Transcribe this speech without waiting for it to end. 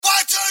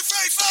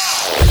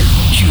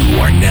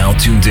now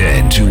tuned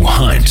in to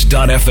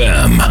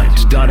Hunt.fm.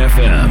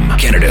 Hunt.fm,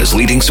 Canada's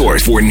leading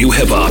source for new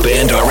hip-hop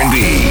and R&B.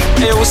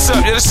 Hey, what's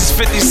up? Yo, this is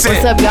 50 Cent.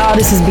 What's up, y'all?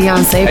 This is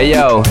Beyonce. Hey,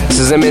 yo, this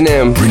is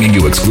Eminem. Bringing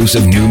you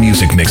exclusive new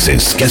music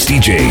mixes, guest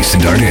DJs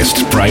and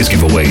artists, prize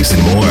giveaways,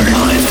 and more.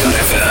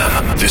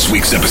 Hunt.fm. This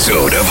week's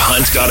episode of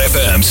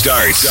Hunt.fm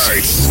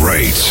starts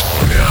right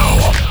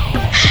now.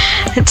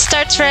 It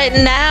starts right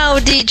now,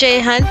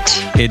 DJ Hunt.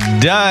 It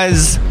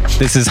does.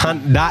 This is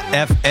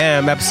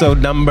Hunt.fm, episode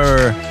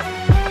number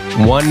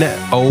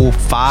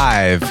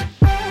 105.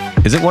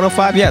 Is it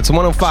 105? Yeah, it's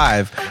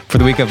 105 for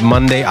the week of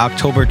Monday,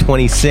 October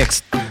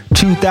 26th,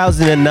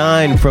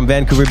 2009. From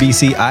Vancouver,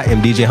 BC, I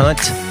am DJ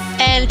Hunt.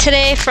 And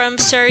today from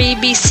Surrey,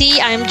 BC,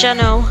 I'm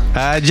Jeno.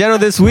 Jeno,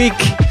 this week,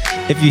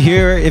 if you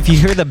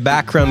hear the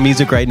background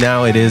music right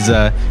now, it is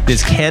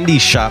Candy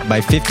Shop by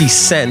 50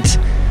 Cent.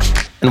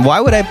 And why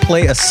would I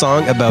play a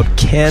song about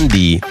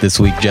candy this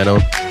week,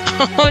 Jeno?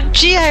 Oh,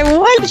 gee, I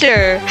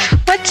wonder.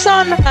 What's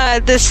on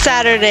this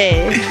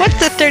Saturday? What's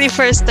the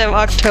 31st of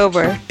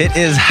October? It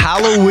is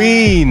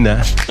Halloween.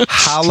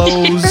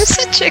 Hallows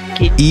such a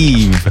geek.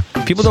 Eve.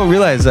 People don't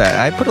realize that.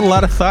 I put a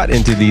lot of thought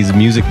into these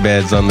music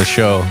beds on the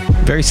show.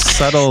 Very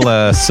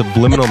subtle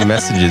subliminal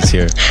messages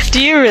here. Do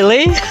you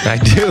really? I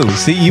do.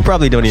 See, you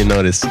probably don't even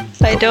notice.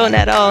 I don't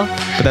at all.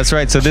 But that's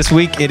right. So this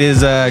week it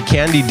is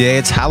Candy Day.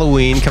 It's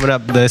Halloween coming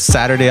up this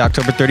Saturday,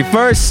 October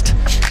 31st.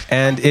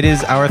 And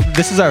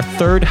this is our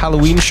third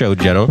Halloween show,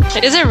 Jeno.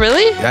 Is it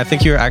really? I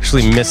think you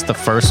actually missed the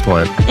first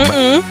one.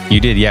 You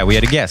did, yeah. We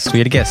had a guest,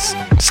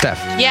 Steph.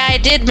 Yeah, I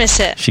did miss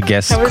it. She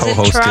guest I was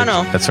co-hosted. in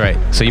Toronto. That's right.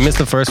 So you missed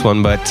the first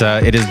one, but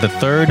it is the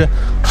third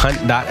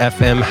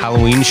Hunt.fm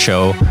Halloween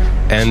show.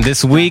 And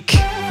this week,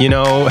 you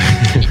know...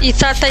 You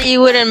thought that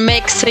you wouldn't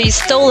mix, so you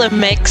stole a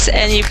mix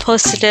and you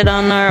posted it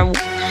on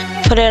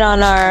put it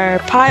on our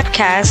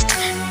podcast.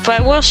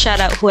 But we'll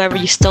shout out whoever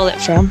you stole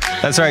it from.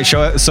 That's right.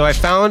 So I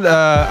found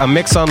a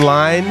mix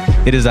online.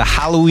 It is a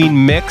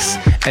Halloween mix,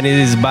 and it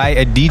is by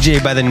a DJ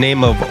by the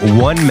name of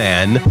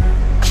Oneman.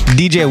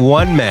 DJ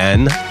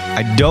Oneman.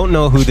 I don't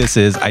know who this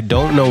is. I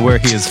don't know where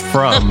he is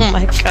from. Oh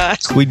my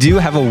gosh. We do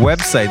have a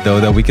website,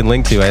 though, that we can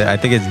link to. I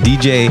think it's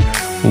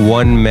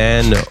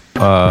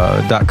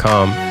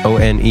DJOneman.com,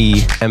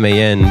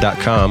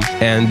 ONEMAN.com.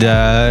 And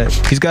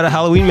he's got a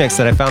Halloween mix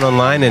that I found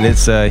online, and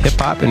it's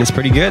hip-hop, and it's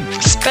pretty good.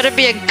 This better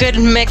be a good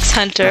mix,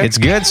 Hunter. It's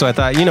good, so I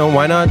thought,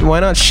 why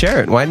not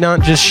share it? Why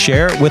not just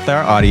share it with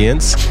our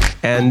audience?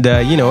 And,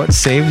 it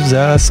saves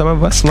some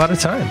of us a lot of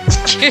time.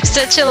 You're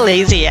such a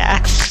lazy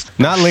ass.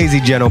 Not lazy,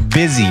 Jeno.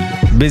 Busy.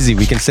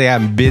 We can say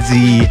I'm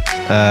busy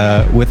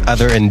with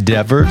other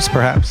endeavors,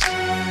 perhaps.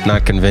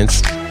 Not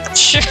convinced.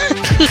 Sure.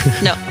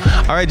 No.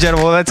 All right, Jeno.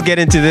 Well, let's get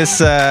into this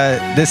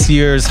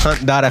year's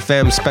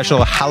Hunt.fm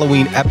special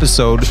Halloween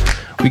episode.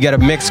 We got a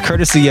mix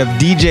courtesy of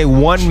DJ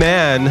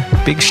Oneman.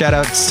 Big shout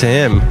outs to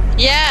him.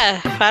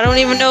 Yeah, I don't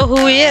even know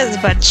who he is,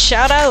 but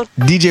shout out.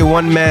 DJ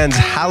Oneman's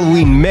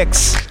Halloween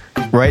mix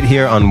right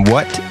here on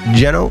what,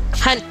 Jeno?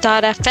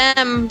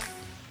 Hunt.fm,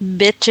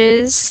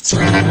 bitches.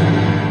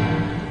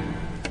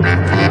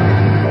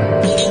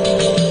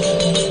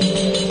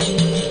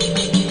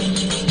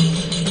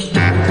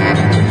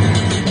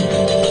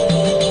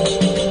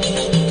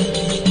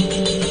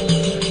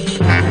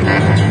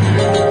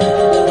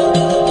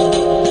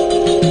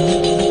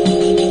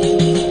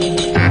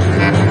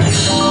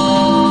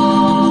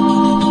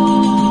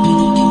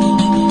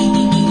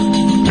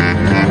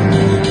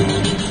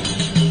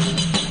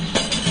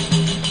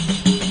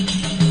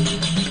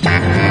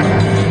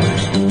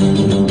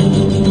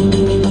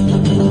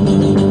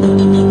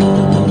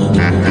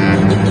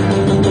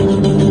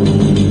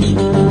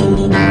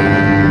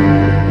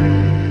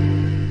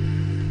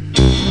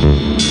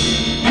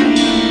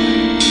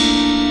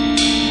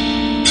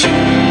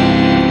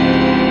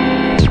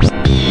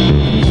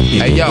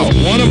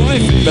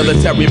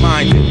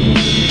 Military-minded.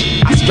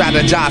 I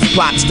strategize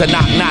plots to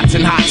knock knots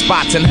in hot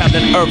spots in hell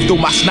and earth through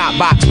my snot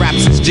box.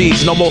 Raps is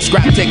G's, no more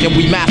scrap taking,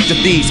 we master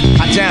these.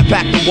 I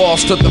jam-pack the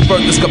walls to the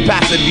furthest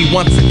capacity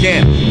once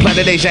again.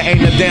 Planet Asia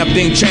ain't a damn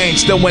thing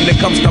changed. Still when it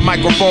comes to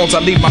microphones, I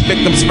leave my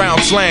victims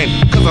found slain.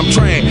 Cause I'm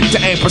trained to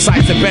aim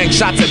precise and bang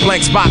shots at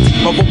blank spots.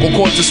 My vocal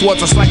cords are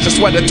swords, I slice your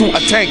sweater to a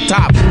tank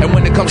top. And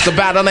when it comes to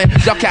battling,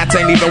 y'all cats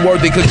ain't even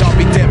worthy. Cause y'all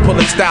be dead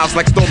pulling styles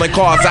like stolen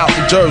cars out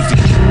in Jersey.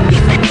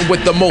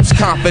 With the most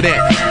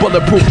confident,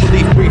 bulletproof,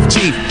 belief, brief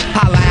chief.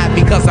 Holla at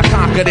me cause I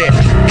conquered it.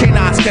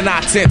 Canines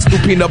cannot sense through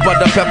peanut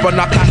butter, pepper,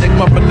 narcotic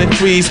mumbling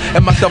trees.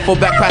 And my duffel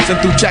bag passing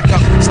through checkup.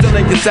 Still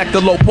in your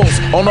sector, low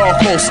post. On all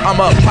coasts, I'm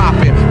up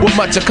popping. With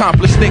much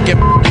accomplished thinking,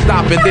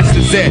 stopping, this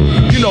is it.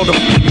 You know the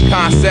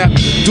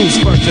concept. Deuce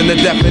first in the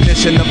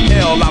definition of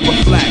hell, I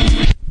reflect.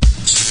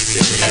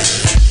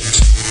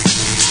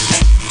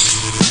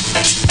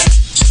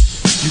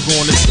 You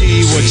gonna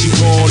see what you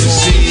gonna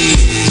see,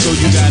 so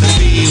you gotta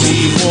be who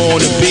you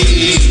wanna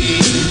be.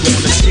 You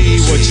gonna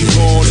see what you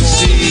gonna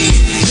see,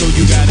 so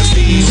you gotta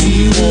be who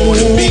you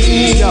wanna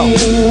be. Yo,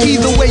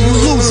 either way you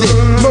lose it.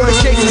 Murder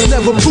cases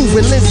never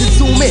proven. Lenses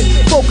zoom in,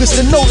 focus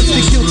to notice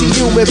the guilty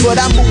human.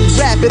 But I move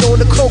rapid on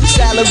the coke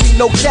salary,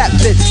 no cap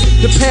fits.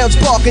 The pounds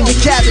bark and your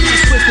cabbage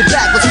is twisted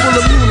backwards, full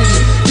of immunity.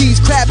 These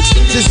crap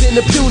is in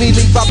the puny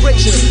league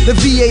vibration. The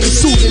V8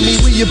 is suiting me,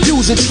 we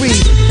abusing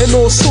trees and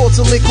all sorts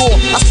of liquor.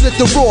 I split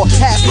the raw,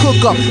 half cook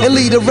up, and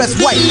leave the rest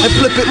white and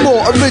flip it more.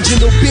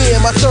 Original beer,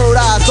 my third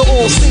eyes are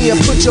all seeing.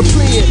 Put your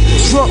plea in,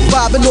 drunk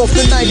vibing off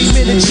the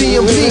 90-minute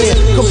GMB.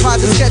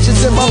 Composite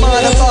sketches in my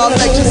mind of all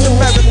lectures.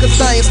 America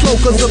science slow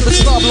cause of its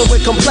problem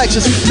with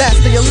complexions.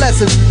 Master your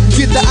lessons,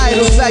 get the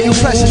items, value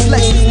precious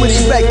lessons with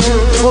erect.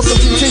 On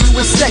some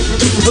continuous sect,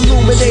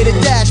 illuminated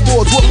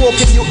dashboards. What more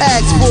can you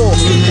ask for?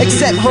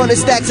 Except 100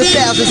 stacks of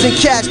thousands in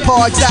cash,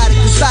 par exotic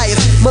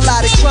desires,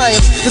 melodic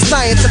triumph, the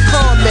science of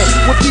comment.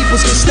 When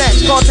peoples can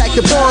snatch, contact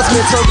the bondsmen,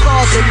 turn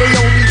cars in they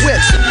only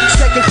whips.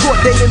 Second court,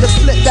 they in the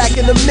flip, back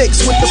in the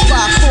mix with the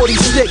 540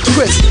 stick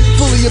crisp.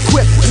 Fully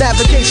equipped,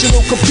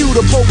 navigational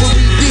computer,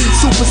 potpourri bead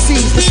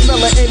supersedes the smell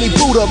of any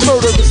Buddha.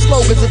 Murderous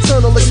slogans,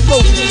 eternal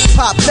explosions,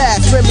 pop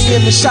fast, Remy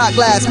in the shot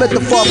glass,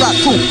 metaphor rock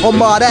poop on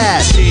my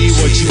ass. See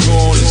what you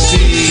gonna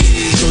see,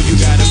 so you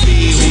gotta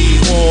be who you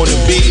wanna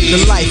be.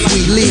 The life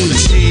we lead.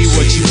 See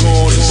what you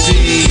gonna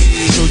see,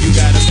 so you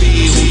gotta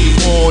be who you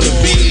wanna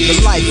be. The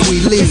life we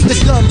lead. It's the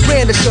Gun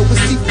Brandon Show with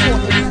C4.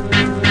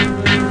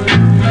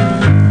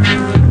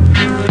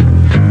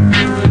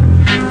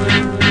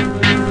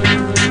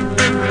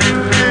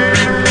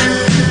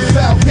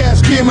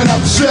 Scheming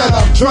up, set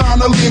up, trying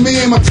to leave me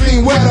and my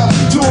team wet up.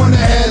 Doing the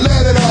head,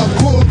 let it up,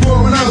 cool,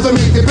 pouring out to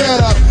make it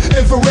better.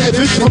 Infrared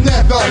vision from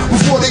neck up,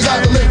 before they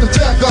got to lift the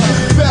tech up.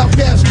 Foul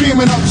cat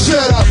scheming up,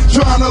 set up,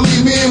 trying to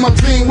leave me and my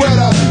team wet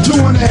up.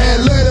 Doing the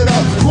head, let it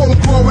up, cool,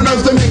 pouring out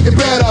to make it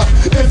better.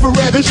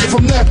 Infrared vision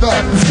from neck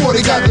up, before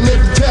they got to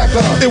lift the tech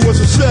up. It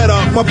was a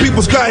setup, my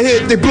peoples got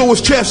hit, they blew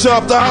his chest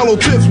up. The hollow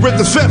tips ripped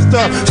his vest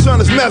up.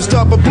 Son is messed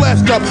up, a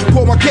blessed up.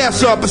 Pull my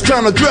cast up, it's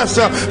time to dress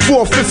up.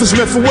 4/5 is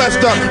meant for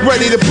West up,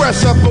 ready to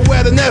press up, but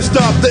where the nest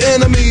up? The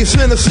enemy is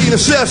Hennessy,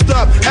 assessed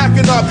up,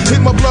 acting up,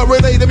 hit my blood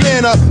related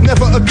man up.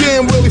 Never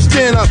again will he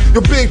stand up.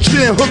 Your big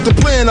chin, hook the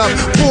plan up.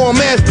 Four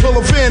mass, pull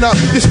a van up.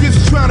 This kid's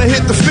trying to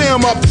hit the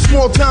fam up. The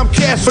small time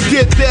cash,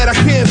 forget that, I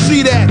can't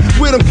see that.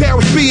 Where them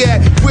cowards be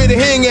at? Where they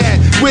hang at?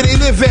 Where they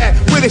live at?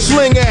 Where they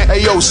sling at?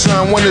 Hey yo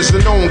son, when is the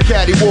known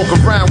cat? He walk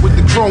around with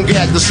the chrome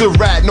gag, the silver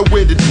rat,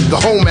 nowhere to the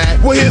home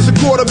at. Well here's a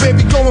quarter,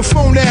 baby, going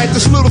phone at.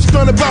 This little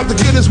stunt about to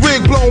get his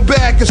wig blown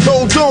back. His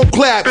whole don't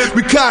clap.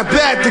 We caught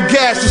back the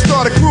gas and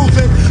started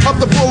cruising up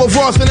the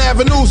boulevards and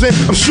avenues, and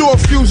I'm sure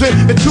fusing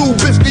and two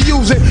biscuit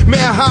using.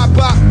 Man, hot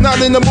pop,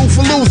 not in the mood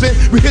for losing.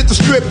 We hit the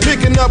strip,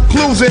 picking up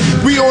clues, and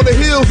we on the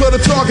heels of the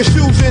target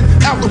shooting.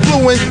 Out the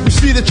blue, and we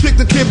see the chick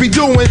that can't be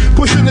doing,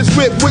 pushing this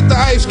whip with the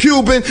ice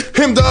cube and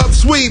him the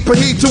upsweep, but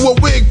he to a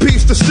wig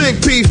piece, the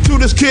stick piece to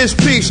this kid's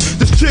piece.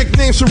 This chick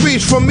named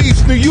Cerise from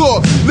East New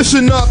York.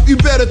 Listen up, you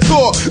better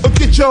talk, or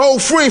get your whole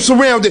frame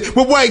surrounded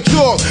with white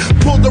chalk.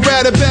 Pull the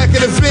rider back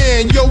in the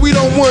van. Yo, we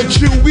don't want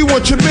you, we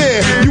want your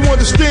man. You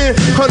understand?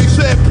 Honey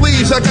said,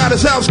 please, I got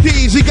his house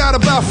keys. He got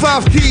about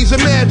 5 keys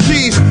and mad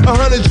G's,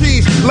 100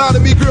 G's. Lie to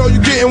me, girl, you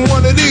getting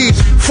one of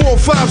these. 4 or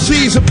 5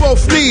 C's at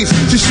both knees.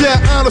 She said,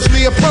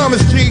 honestly, I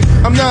promise, G,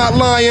 I'm not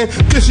lying.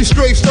 Then she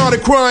straight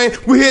started crying.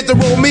 We hit the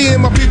road, me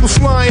and my people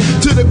flying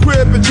to the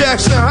crib in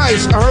Jackson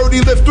Heights. I heard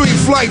he lived 3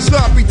 flights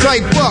up, he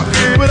tight buck,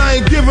 but I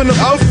ain't giving him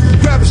up.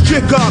 Grab his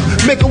chick up,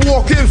 make her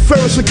walk in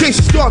first in case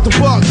she start to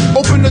buck.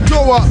 Open the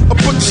door up, I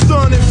put the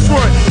stun in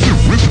front.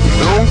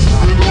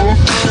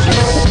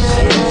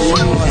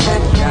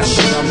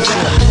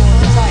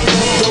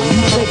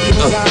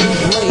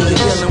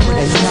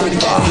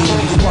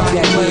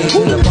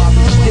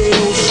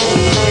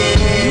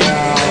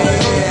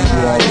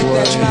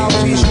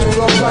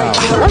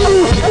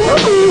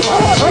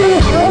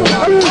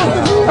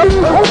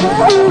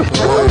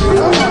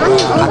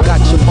 I got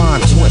your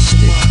mind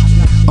twisted.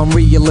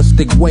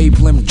 Unrealistic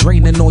wavelength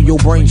draining all your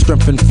brain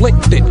strength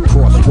inflicted.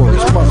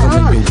 Crosswords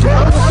puzzling your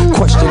day,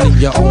 questioning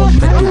your own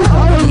mental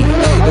health.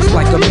 Yeah. It's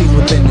like a maze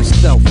within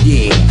itself.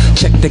 Yeah,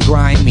 check the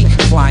grimy,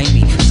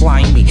 slimy,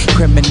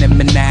 criminal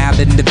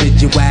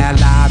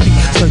individuality,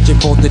 searching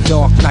for the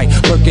dark night,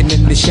 lurking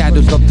in the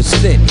shadows of the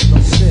city.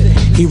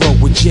 Hero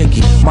with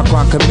Jiggy, my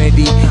crime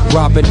committee,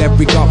 robbing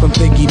every coffin,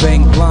 Biggie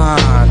Bang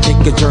blind.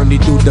 Take a journey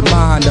through the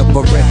mind of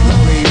a red money,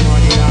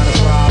 not a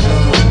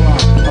problem.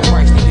 A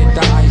price to get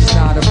the ice,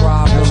 not a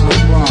problem. A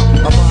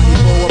body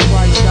for a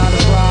price, not a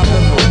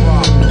problem.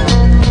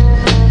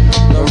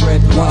 The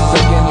red once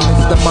again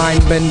is the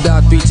mind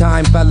bender,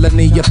 3-time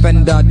felony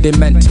offender,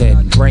 demented,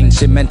 brain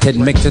cemented,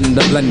 mixing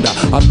the blender.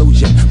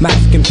 Illusion,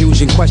 mass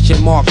confusion,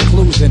 question mark,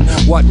 clues in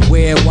what,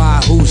 where, why,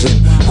 who's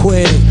in.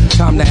 Quiz,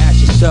 time to ask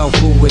yourself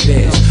who it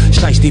is.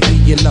 Shiesty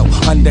be low,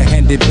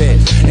 underhanded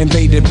biz,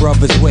 invaded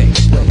brothers'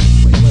 wigs.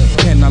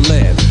 Can I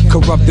live?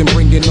 Corrupting,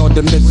 bringing all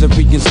the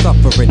misery and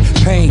suffering.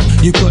 Pain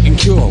you couldn't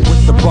cure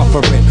with the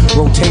buffering.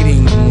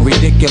 Rotating,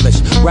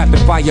 ridiculous, rapid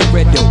fire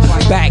riddle.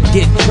 Back,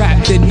 get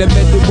trapped in the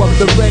middle of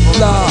the red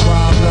line.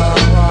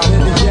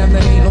 In the jam,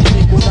 there ain't no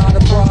people, not a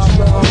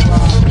problem.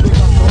 Bring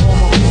up to all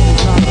my people,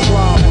 not a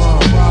problem.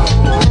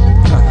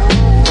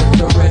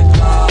 The red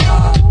line.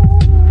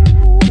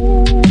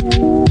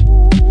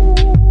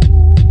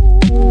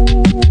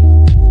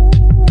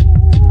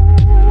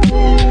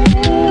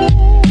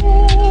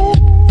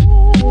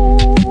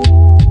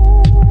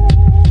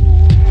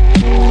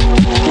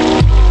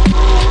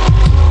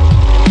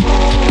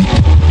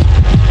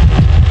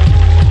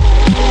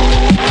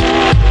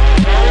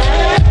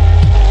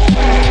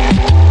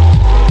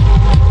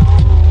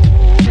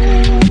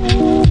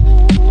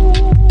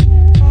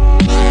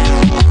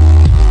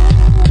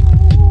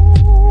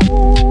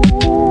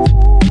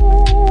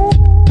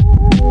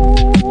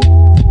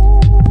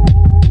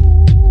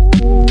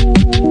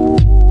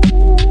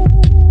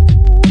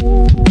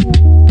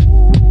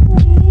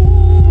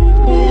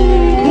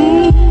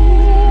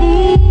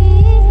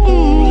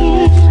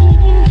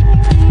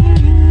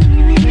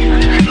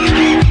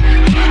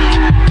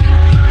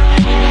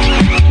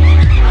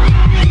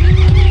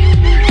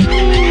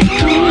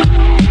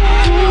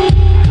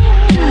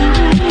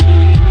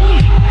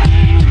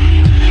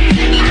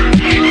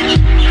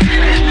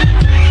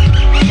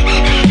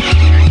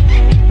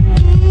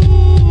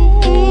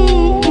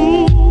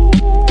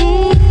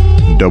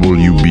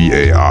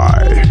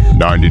 WBAI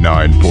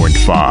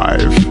 99.5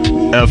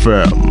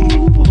 FM,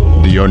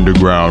 The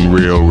Underground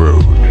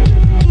Railroad.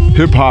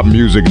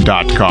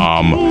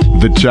 hiphopmusic.com.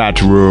 The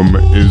chat room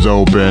is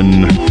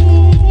open.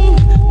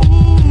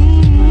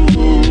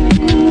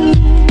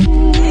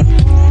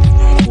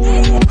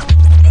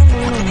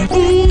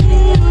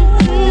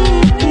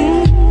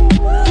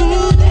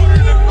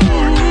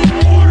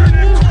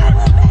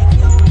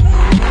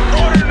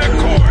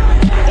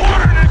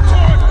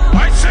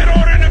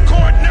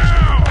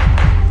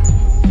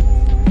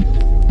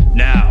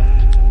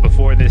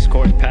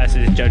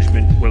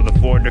 Judgment, will the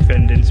four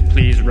defendants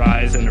please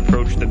rise and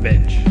approach the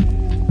bench?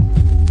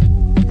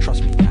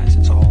 Trust me, guys,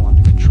 it's all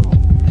under control.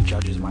 The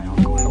judge is my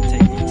uncle. He'll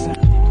take the exam.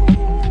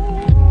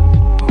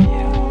 Oh,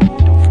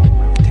 yeah, don't forget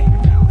my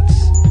retainer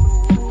balance.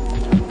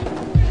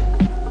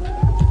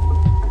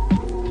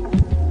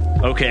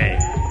 Okay,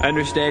 I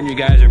understand you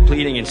guys are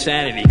pleading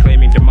insanity,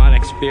 claiming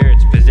demonic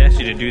spirits possess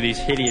you to do these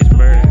hideous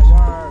murders.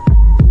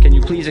 Can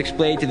you please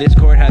explain to this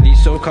court how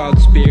these so-called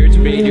spirits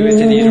made you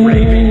into these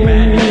raving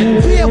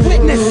madmen? Be a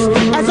witness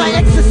as I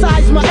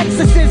exercise my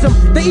exorcism.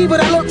 The evil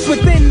that lurks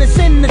within, the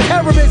sin, the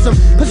terrorism.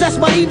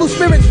 Possessed by evil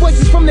spirits,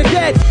 voices from the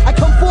dead. I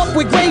come forth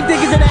with grave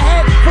diggers in a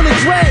head full of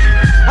dread.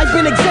 I've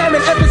been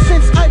examined ever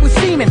since I was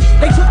semen.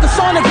 They took the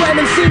sonogram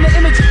and seen the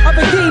image of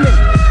a demon.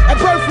 At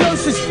birth,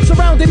 nurses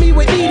surrounded me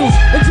with needles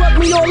and drugged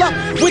me all up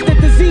with the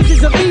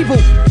diseases of evil.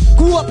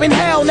 Grew up in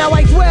hell, now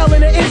I dwell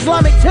in an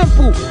Islamic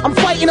temple. I'm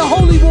fighting a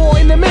holy war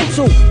in the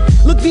mental.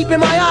 Look deep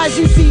in my eyes,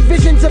 you see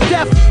visions of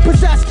death.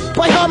 Possessed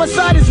by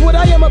homicide is what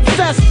I am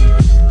obsessed.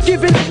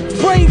 Giving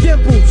brain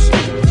dimples,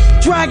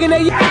 dragging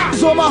their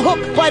ass on my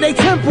hook by their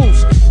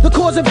temples. The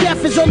cause of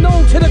death is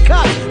unknown to the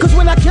cops, cause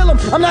when I kill them,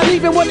 I'm not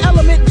leaving one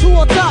element, two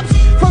or tops.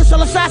 First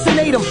I'll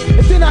assassinate him,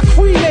 and then I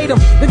cremate him.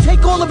 Then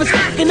take all of his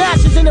fucking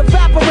ashes and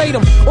evaporate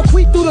him. Or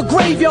creep through the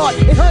graveyard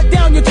and hunt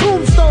down your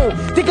tombstone.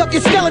 Dig up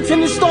your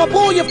skeleton and stomp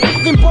all your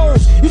fucking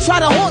bones. You try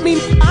to haunt me,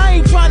 I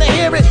ain't trying to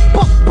hear it.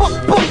 Buck, buck,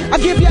 buck, I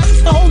give you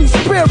the Holy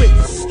Spirit.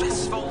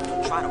 Stressful,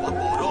 try to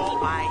avoid all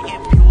my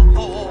impure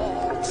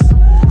thoughts.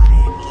 I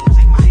am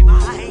losing my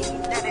mind,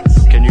 and it's...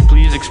 Can you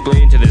please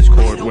explain to this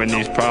court when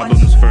these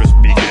problems first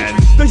began?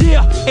 The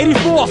year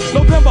 84,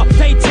 November,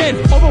 day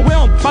 10.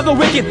 Overwhelmed by the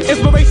wicked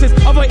inspirations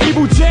of an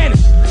evil gen.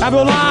 I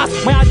realized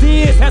my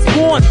ideas has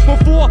born for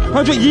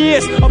 400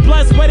 years of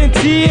blood, sweat, and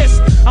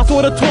tears. I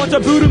saw the torture,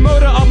 brutal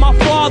murder of my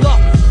father.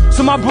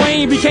 So my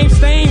brain became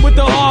stained with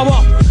the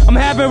horror. I'm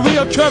having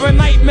reoccurring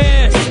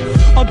nightmares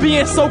of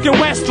being soaking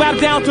wet, strapped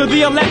down to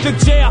the electric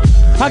chair.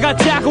 I got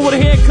tackled with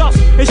handcuffs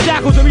and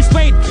shackles and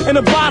restraint in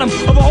the bottom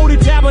of a holy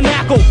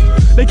tabernacle.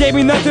 They gave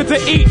me nothing to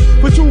eat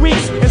for 2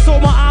 weeks and so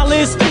my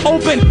eyelids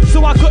open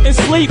so I couldn't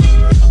sleep.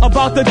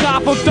 About to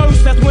die from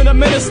thirst, that's when the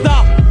minister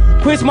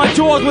quenched my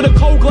jaws with a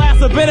cold glass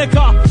of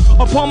vinegar.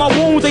 Upon my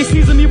wounds they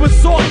seasoned me with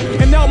salt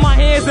and knelt my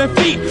hands and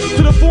feet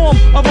to the form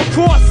of a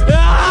cross.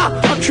 Ah!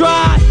 I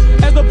cried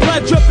as the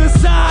blood dripped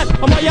inside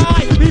of my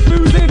eye,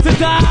 refusing to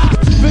die.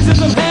 Visions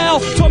of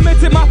hell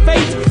tormented my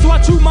fate, so I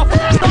chewed my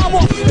thumb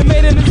off and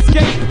made an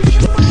escape.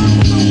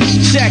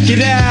 Check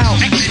it out.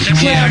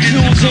 Cloud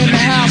jewels in the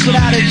house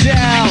without a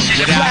doubt.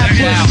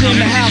 Flatbush in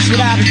the house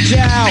without a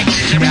doubt.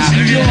 East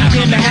New York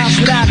in the house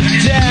without a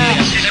doubt.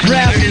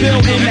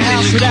 Brownsville in the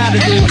house without a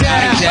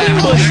doubt.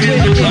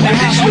 Bushwick in the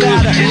house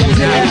without a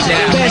doubt.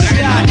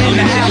 Bed-Stuy in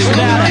the house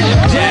without a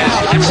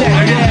doubt.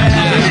 Check it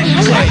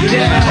out. Check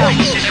it out.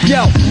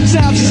 Yo,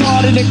 times is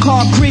harder than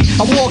concrete.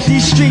 I walk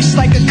these streets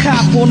like a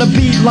cop on a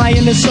beat,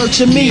 lying in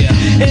search of me.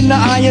 In the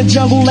iron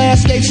jungle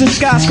landscapes and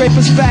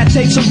skyscrapers, fat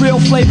tapes of real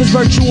flavors,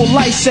 virtual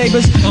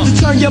lifesavers to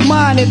turn your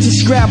mind into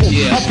Scrabble.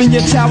 Up in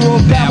your tower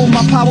of Babel,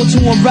 my power to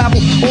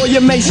unravel all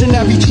your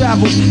masonry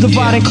travel.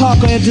 Divide and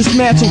conquer and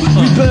dismantle,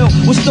 rebuild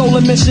with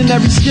stolen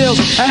missionary skills.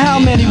 And how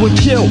many were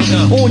killed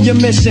on your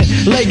mission?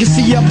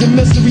 Legacy of the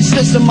mystery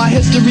system, my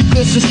history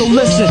business. So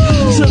listen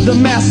to the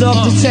master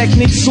of the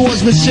technique,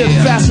 swordsmanship,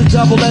 faster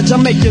double edge. I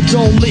make your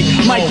dome leak,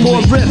 mic more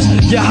rips.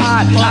 You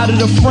hide out of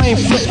the frame,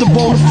 flip the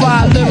bona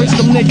fide lyrics.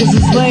 Them niggas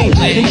is lame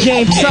and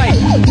game tight.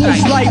 Who's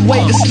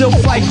lightweight and still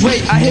fight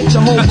great? I hit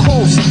your whole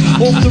coast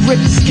off the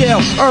Richter scale,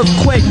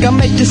 earthquake. I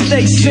make your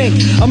state sink.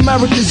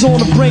 America's on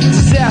the brink,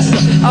 disaster.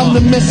 I'm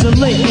the missing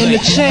link in the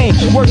chain.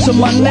 Words of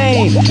my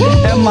name,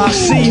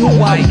 MIC, who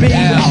I be,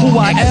 who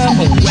I am.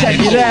 Check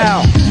it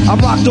out. I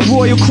rock the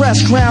royal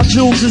crest. Crown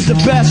jewels is the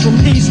best. From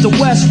east to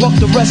west, fuck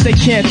the rest they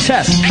can't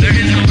test. There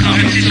is no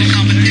competition.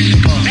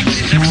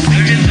 There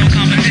is no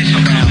competition.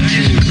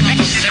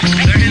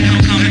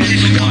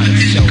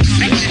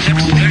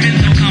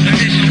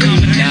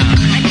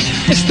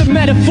 It's the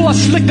metaphor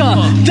slicker,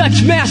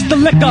 Dutch master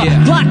liquor,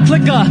 block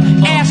flicker,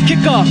 ass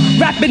kicker,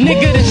 rapping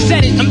nigga that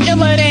said it. I'm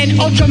iller than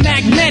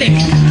ultramagnetic.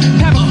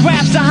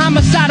 Paragraphs a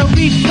homicidal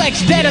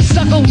reflex, dead a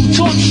sucker who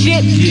talk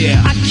shit.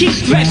 I keep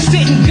threats,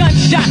 sitting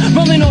gunshot,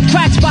 rolling on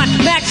crack spots,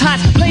 max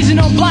hots, blazing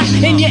on blocks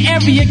in your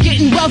area,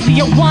 getting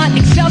wealthier, want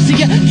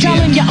Excelsior,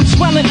 telling ya I'm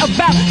swelling,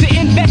 about to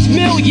invest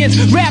millions,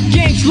 rap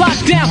games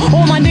locked down,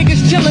 all my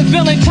niggas chilling,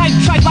 feeling tight,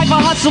 life a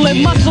hustling,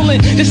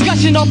 muscling,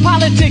 discussion on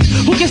politics,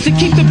 who gets to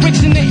keep the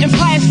bricks in the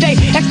Empire State,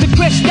 extra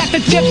grip, stack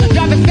the chips,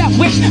 driving fat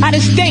whips, out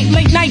of state,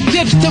 late night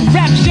dips to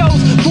rap shows,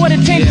 4 to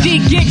 10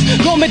 G gigs,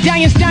 gold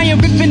medallion stallion,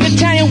 ripping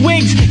Italian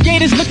wigs,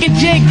 gators looking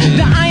jig,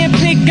 the iron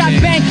pig got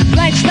banged,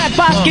 blank slap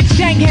box, get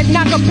shanked, head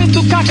knock a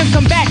pistol cocker,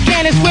 come back,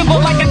 cannon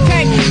swivel like a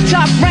tank,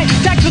 top rank,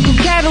 tactical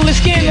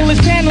catalyst, scandalous,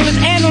 panelist,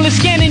 analyst,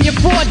 scanning your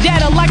 4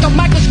 data like a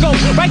microscope,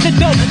 right the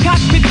dope,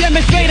 cockpit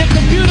demonstrator,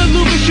 computer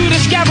luger shooter,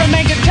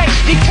 scaramanga tape,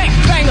 detect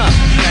banger.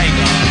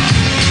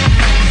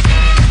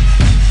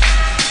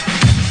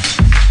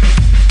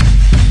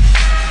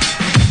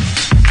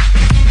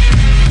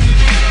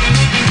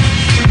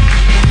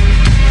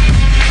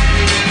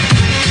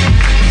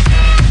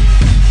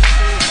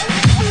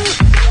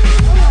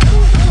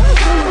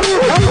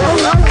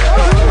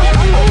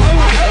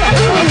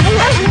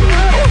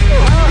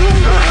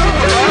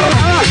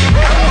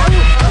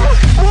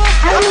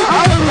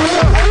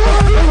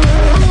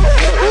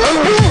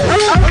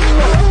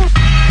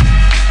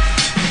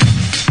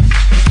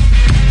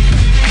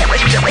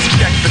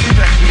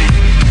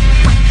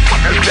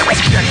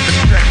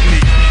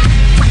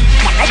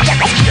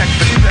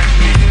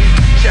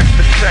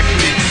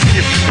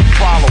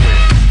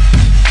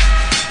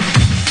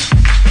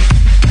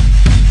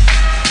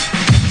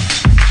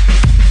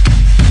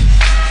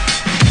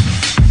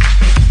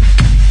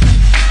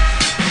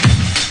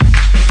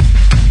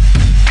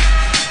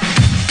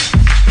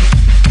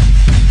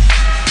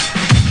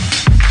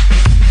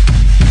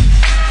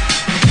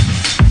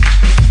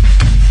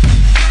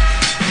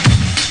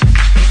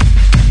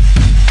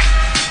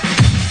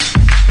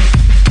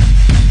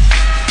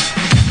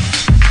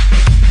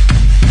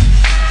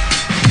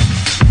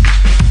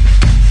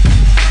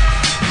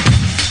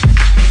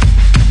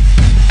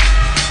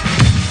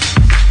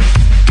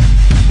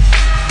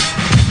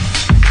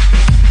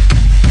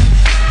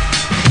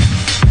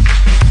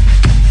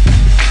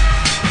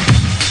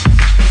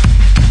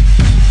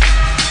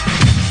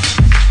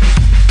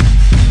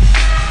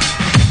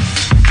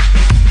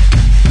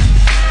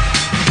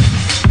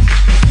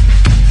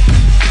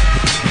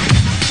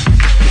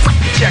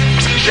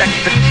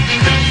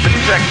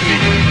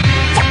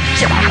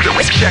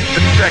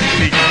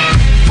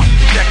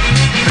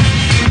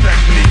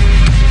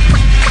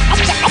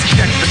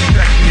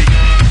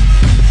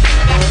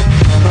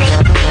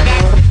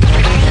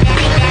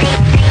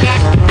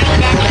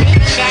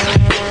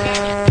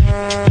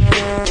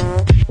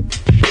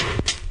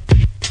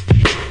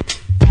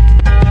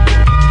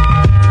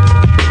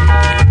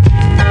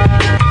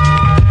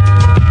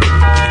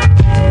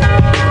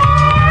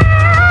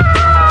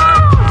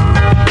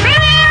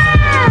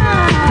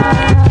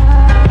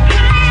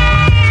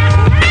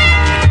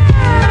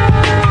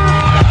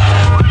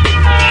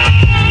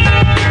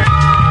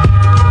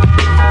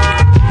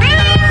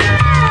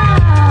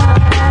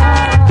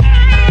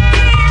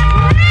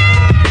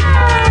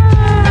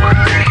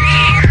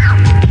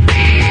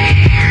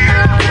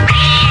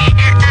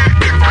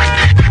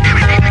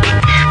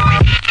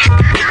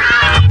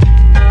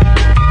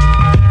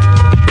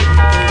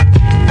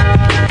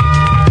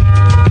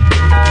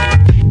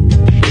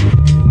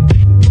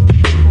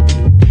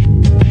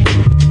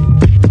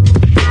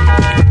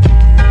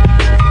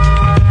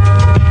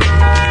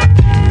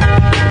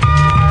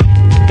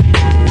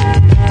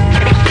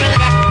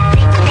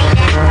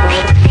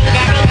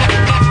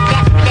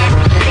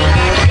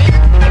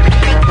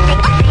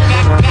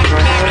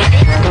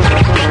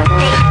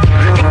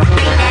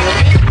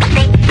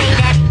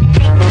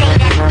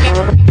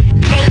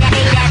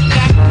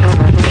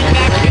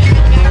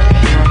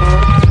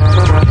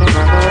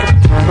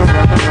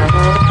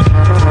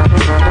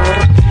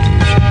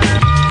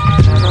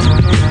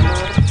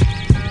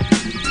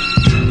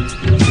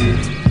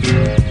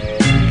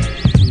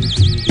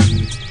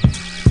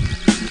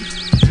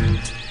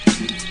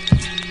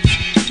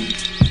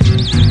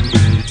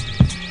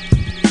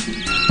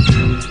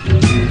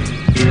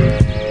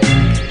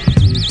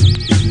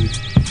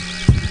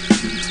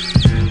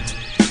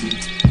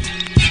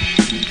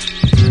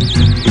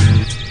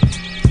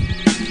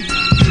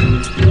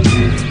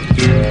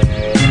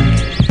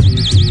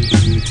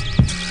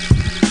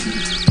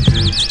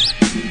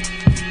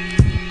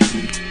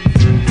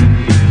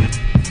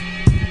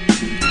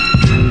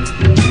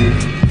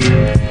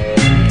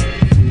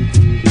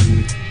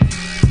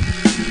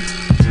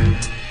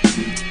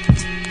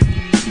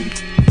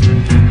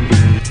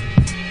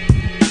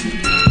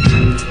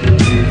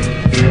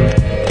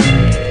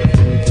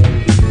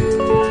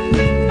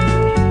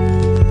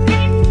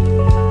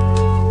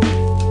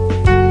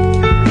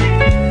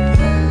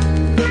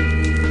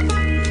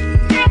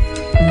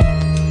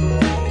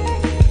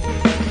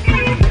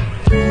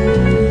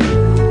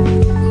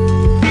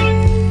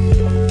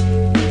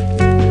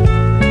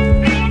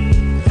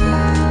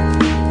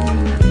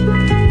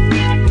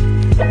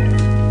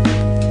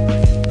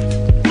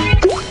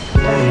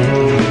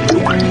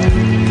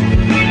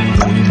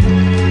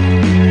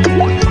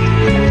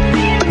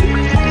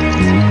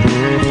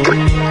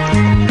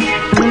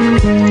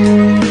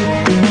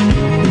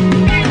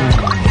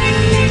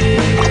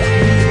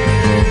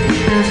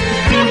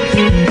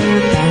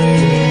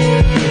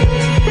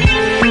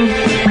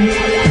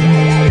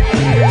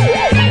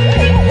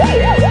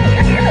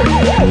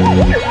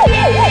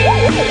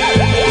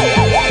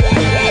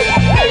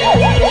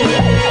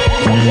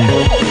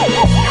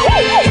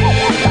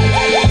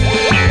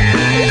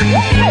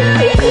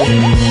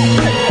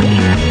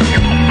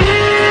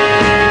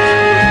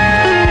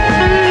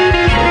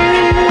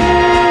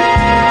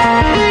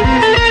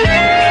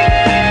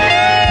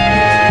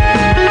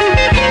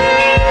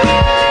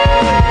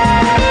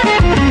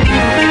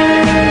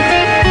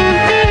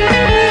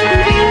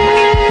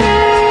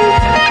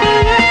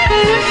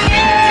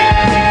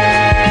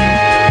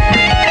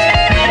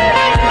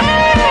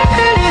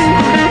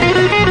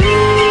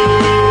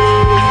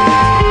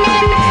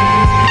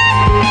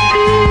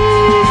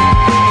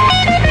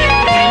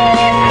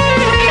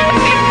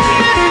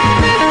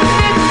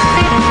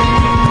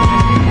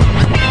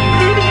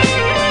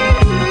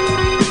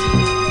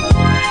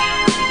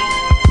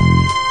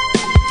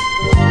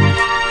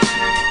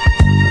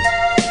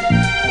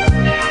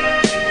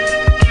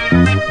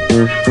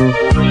 Wild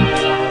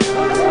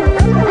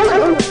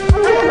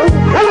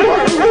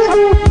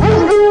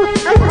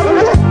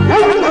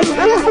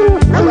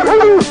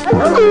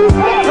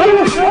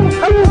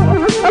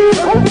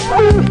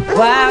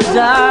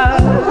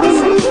dogs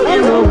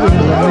in the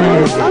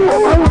wilderness,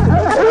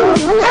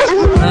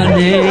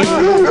 running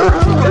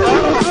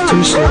to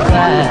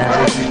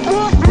survive.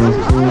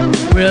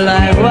 We're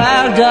like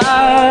wild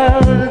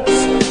dogs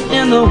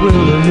in the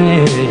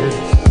wilderness,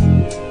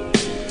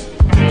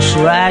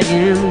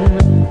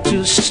 trying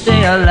to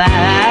stay alive.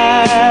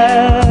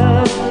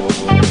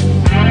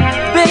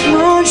 Big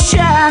moon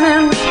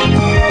shining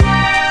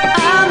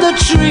on the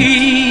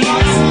trees,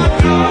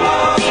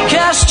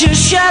 cast your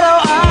shadow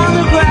on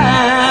the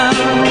ground.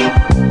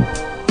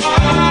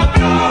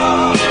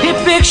 He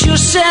picks your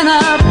scent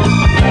up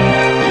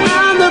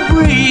on the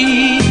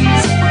breeze.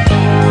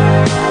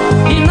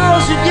 He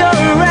knows that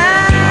you're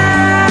around.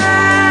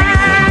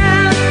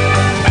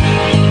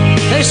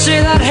 They say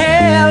that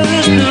hell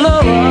is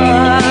below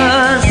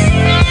us,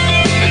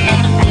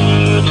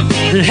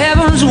 that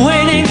heaven's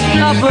waiting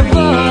up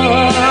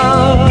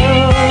above.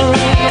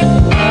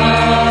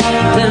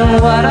 Then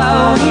what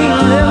are we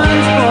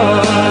living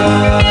for,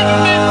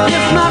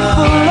 if not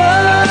for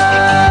love?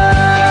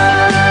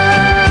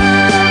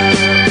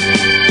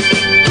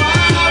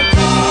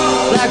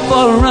 Like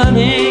for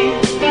running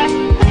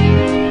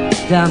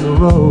down the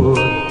road,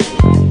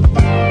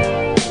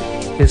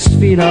 his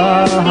feet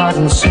are heart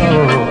and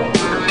soul.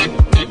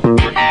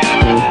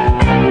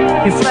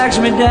 He flags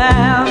me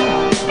down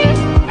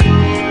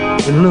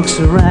and looks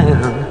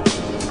around,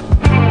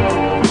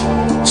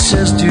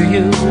 says, do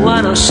you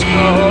want to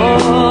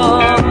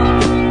score?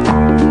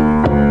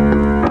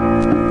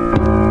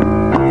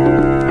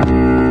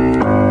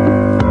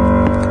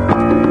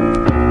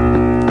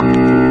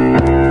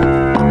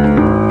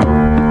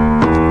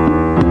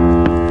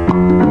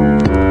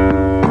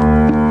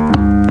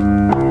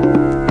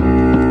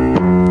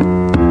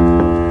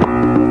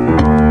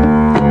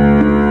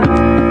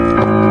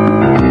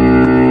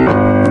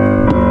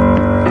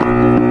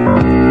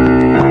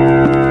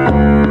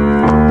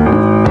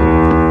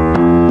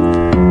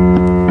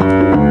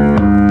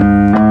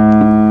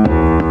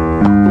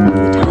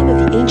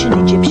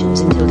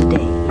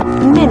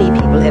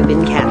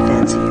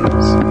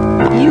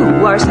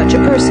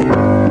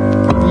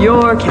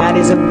 Your cat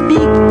is a big,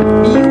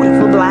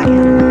 beautiful black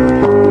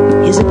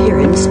animal. His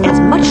appearance as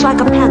much like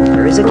a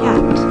panther as a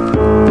cat.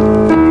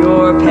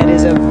 Your pet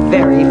is a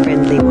very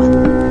friendly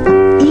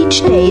one.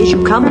 Each day as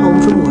you come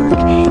home from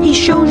work, he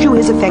shows you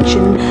his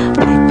affection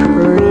by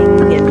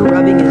purring and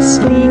rubbing his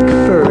sleek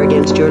fur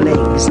against your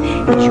legs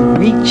as you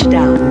reach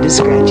down to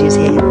scratch his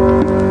head.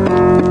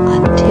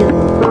 Until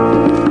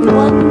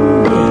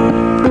one day...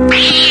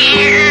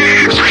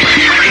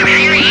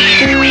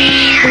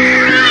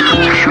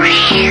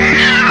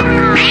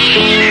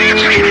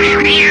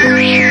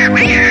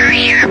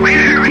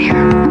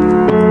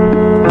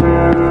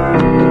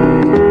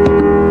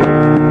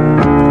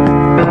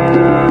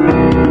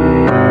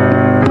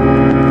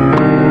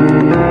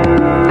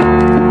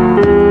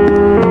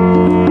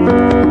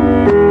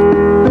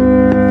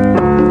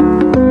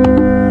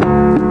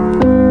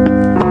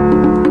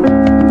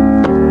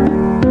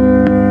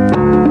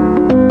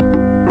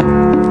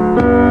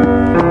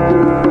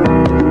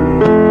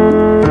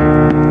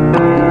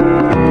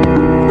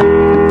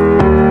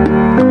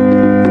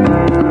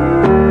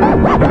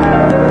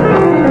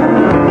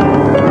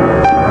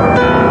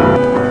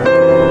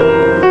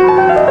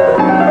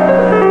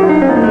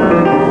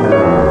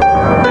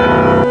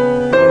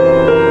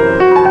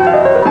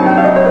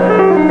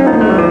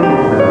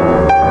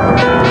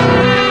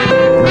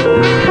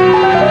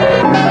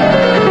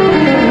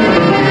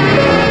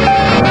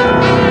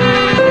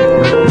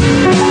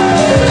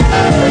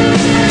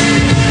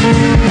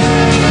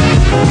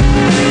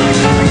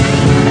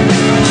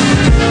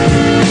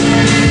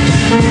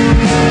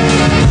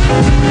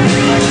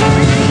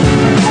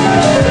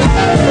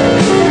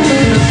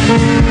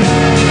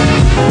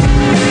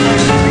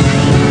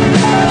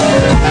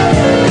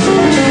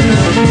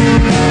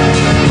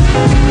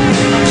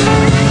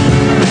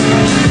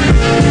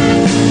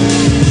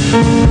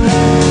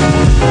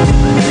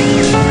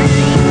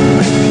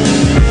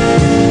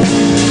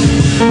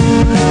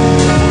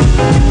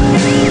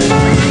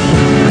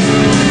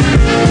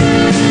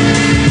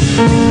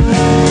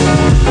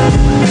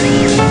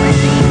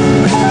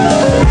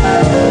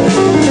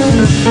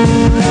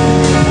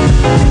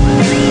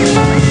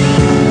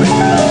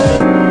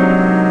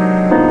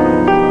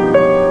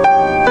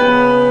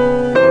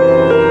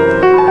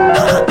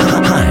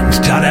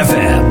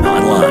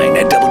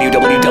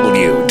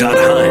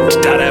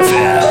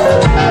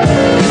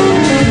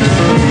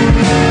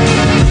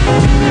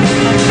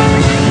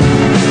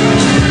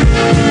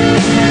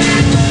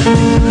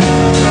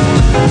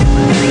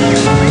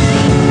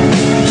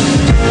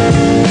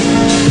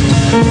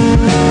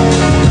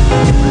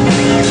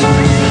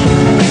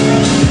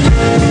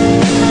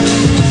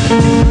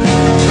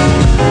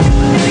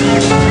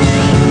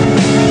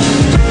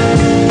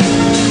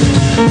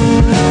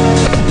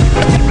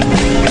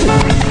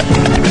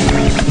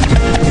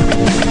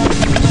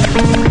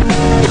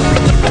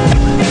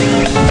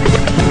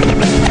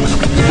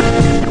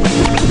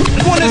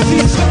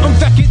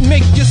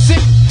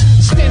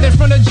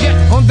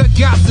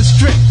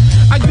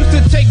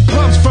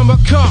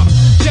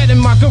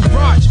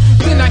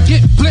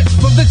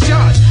 the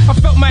charge. I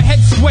felt my head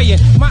swaying,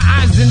 my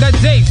eyes in the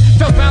daze.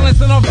 Felt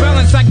balance and off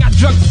balance, I got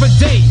drugs for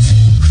days.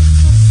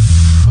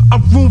 A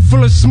room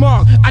full of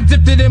smog. I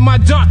dipped it in my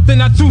dark, then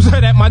I threw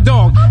her at my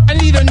dog. I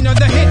need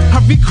another hit.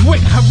 Hurry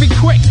quick, hurry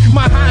quick.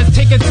 My eyes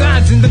taking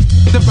sides and the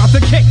about to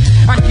kick.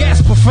 I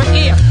gasp for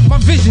air. My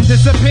vision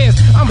disappears.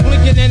 I'm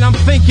blinking and I'm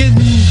thinking,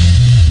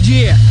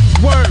 yeah,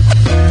 word.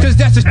 Cause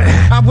that's the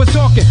I was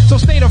talking. So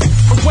stay the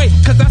away,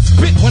 cause I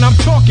spit when I'm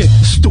talking.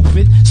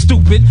 Stupid,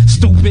 stupid,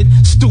 stupid,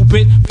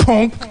 stupid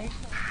punk.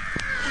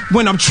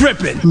 When I'm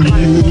tripping.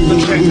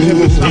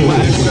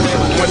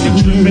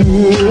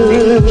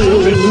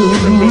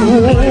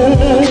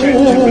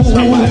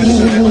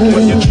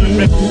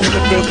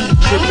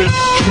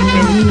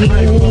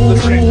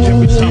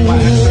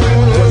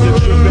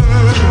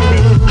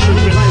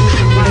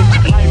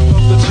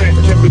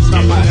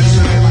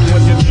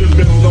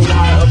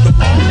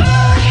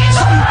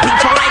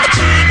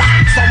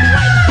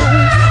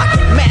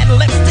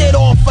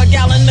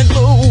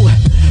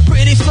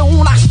 Pretty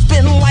soon I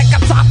spin like a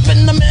top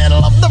in the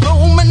middle of the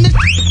room, and it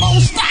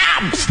won't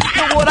stop.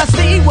 Know what I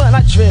see when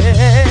I trip?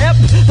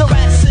 The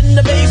rats in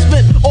the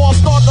basement all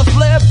start to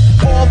flip,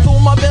 all through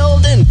my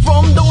building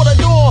from door to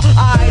door.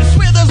 I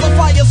swear there's a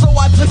fire, so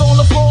I put on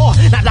the floor.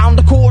 Now down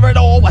the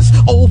corridor was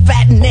old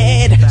fat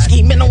Ned,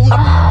 scheming on the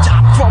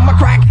top from a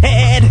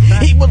crackhead.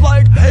 He was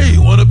like, "Hey,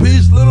 want a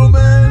piece, little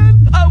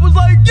man?" I was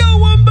like, "Yo,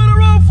 I'm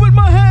better off with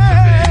my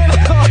head."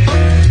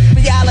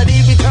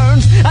 Reality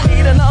returns. I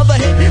need another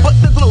hit, but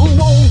the glue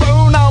won't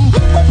burn. I'm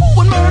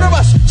and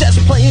murderous, just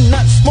plain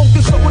nuts,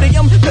 smoking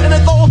sodium,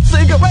 pentothal,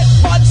 cigarette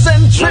butts,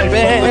 and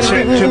tripping.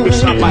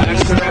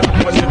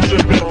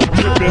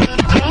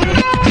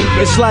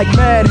 It's like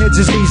mad heads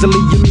is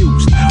easily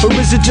amused, or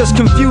is it just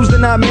confused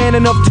and not man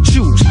enough to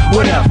choose?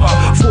 Whatever,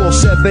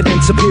 false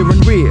evidence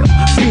appearing real.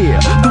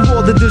 Fear, through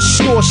all the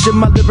distortion,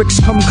 my lyrics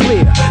come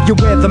clear. You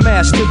wear the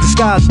mask to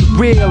disguise the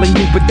real in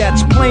you, but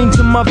that's plain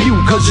to my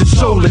view, cause your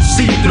soul is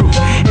see-through.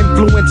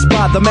 Influenced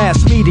by the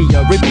mass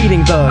media,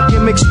 repeating the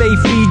gimmicks they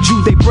feed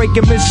you. They break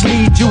and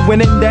mislead you,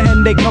 and in the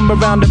end they come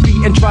around the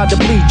beat and try to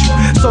bleed you.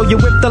 So you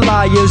whip the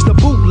liars, the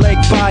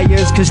bootleg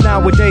buyers, cause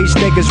nowadays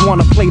niggas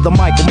wanna play the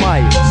Michael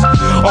Myers.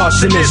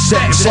 Arsonist,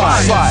 sex,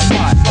 fire.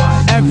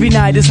 Every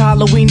night is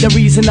Halloween, the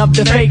reason of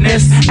the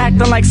fakeness.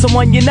 Acting like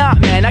someone you're not,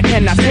 man, I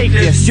cannot take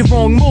this. Your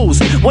wrong moves,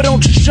 why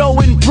don't you show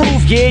and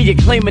prove? Yeah, you're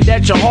claiming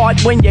that you're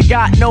hard when you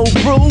got no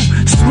groove.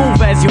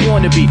 Smooth as you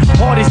wanna be,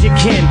 hard as you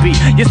can be.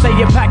 You say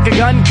you pack a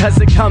gun cause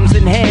it comes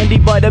in handy,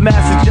 but a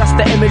mask is just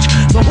the image,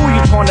 so who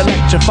you trying to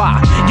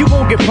electrify? You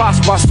won't get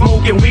prospered by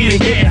smoking weed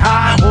and getting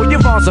high. All your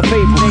wrongs are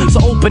fatal,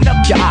 so open up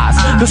your eyes,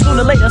 cause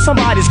sooner or later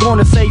somebody's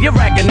gonna say you're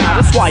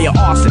recognized. That's why you're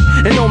arson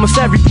in almost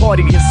every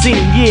party you seen.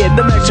 Yeah,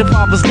 the Mexican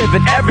Papa's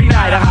living every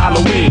night of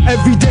Halloween.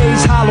 Every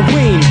day's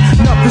Halloween,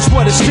 nothing's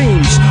what it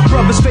seems.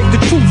 Brothers fake the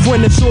truth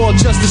when it's all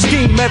just a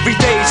scheme. Every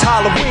day's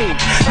Halloween,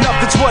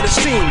 nothing's what it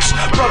seems.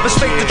 Brothers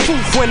fake the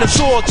truth when it's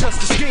all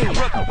just a scheme.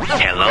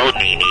 Hello,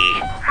 Nene.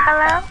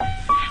 Hello?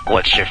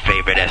 What's your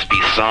favorite SB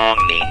song,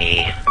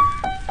 Nene?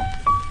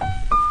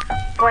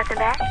 What's the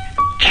best?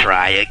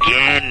 Try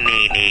again,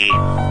 Nene.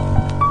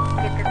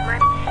 Get this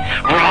money?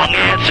 Wrong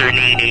answer,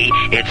 Nene.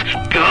 It's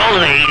go,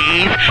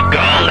 ladies.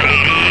 Go,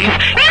 ladies.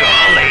 Go,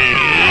 ladies.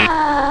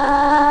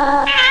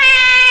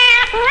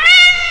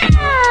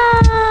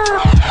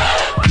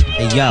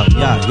 Hey, yo,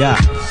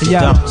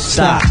 don't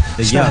stop.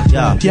 Yo,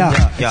 don't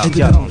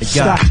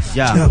stop.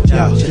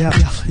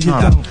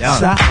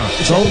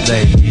 Go,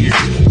 ladies.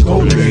 Go,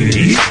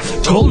 ladies.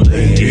 Go,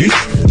 ladies.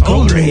 Go,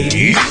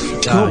 ladies.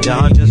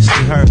 Y'all just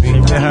rehearse.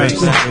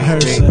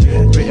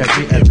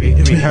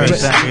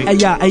 Hey,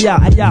 y'all,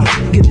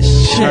 get this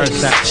shit.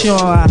 She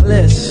on our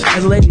list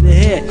as a lady to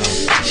hit.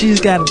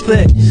 She's got a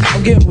thick.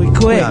 I'm getting with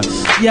quick.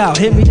 Yo,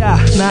 hit me out.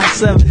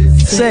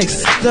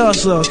 976.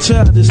 So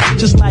turn this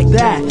just like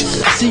that.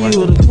 See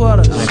you in the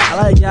quarter. I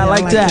like y'all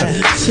like that.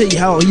 See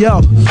yo,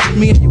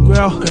 me and you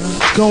girl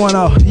going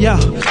off. Yo,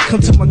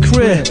 come to my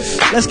crib.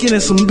 Let's get in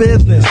some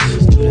business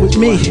with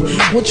me.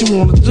 What you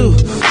wanna do?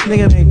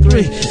 Nigga, it ain't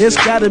three. It's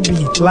gotta be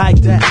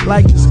like that.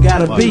 Like it's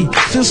gotta be.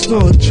 Just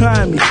gonna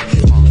try me.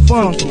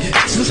 Funky.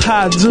 This is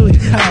how I do it.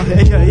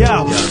 Hey,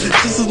 yo.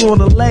 This is one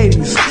of the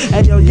ladies.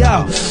 Hey, yo.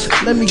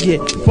 Let me get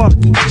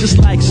funky. Just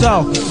like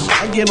so.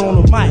 I get on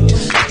the mic.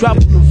 Drop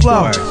on the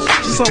floor.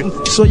 Just something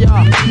so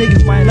y'all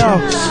niggas might know.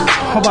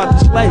 How about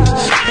this lady? Look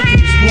at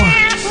this one.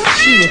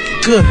 She looking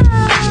good.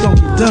 She don't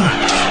get done.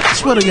 I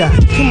swear to God.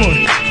 Come on.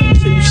 Let me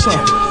tell you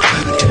something.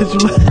 Go,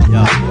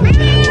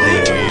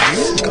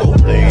 ladies. Go,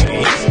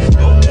 ladies.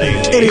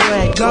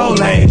 Anyway, go,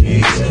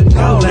 ladies.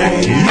 Go,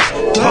 ladies.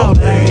 Go,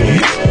 ladies.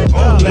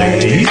 Go,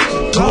 ladies.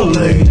 Go,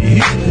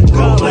 ladies.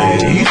 Go,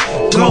 ladies.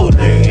 Go,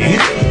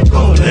 ladies.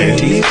 Go,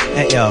 ladies.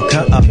 Hey, yo,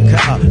 come up,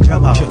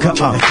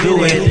 do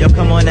it. Yo,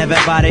 come on,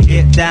 everybody,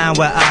 get down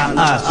with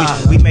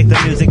us. We make the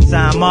music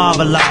sound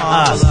marvelous.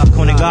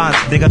 Corny guns,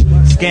 nigga,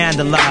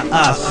 scandalize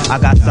us. I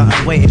got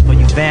something waiting for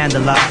you,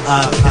 vandalize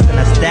us. It's in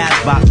a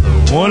stash box,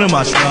 one of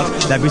my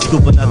stuff that be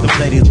scooping up the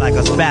ladies like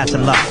a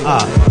spatula.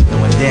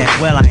 Knowing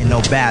damn well I ain't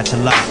no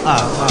bachelor.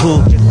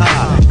 Who can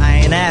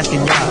I ain't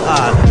asking ya.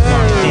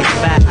 Long as she's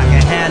back, I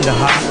can handle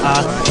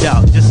her.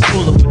 Yo, just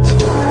cool it with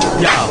you.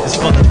 Yo, it's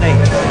for the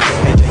ladies.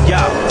 And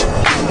yo,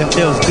 it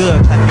feels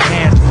good. Clap your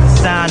hands to the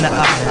sound of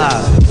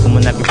us. Come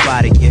on,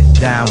 everybody, get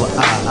down with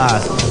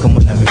us. Come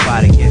on,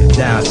 everybody, get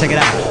down. Check it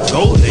out.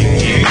 Go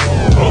ladies,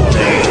 go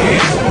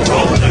ladies, go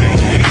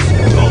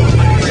ladies, go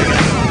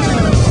ladies.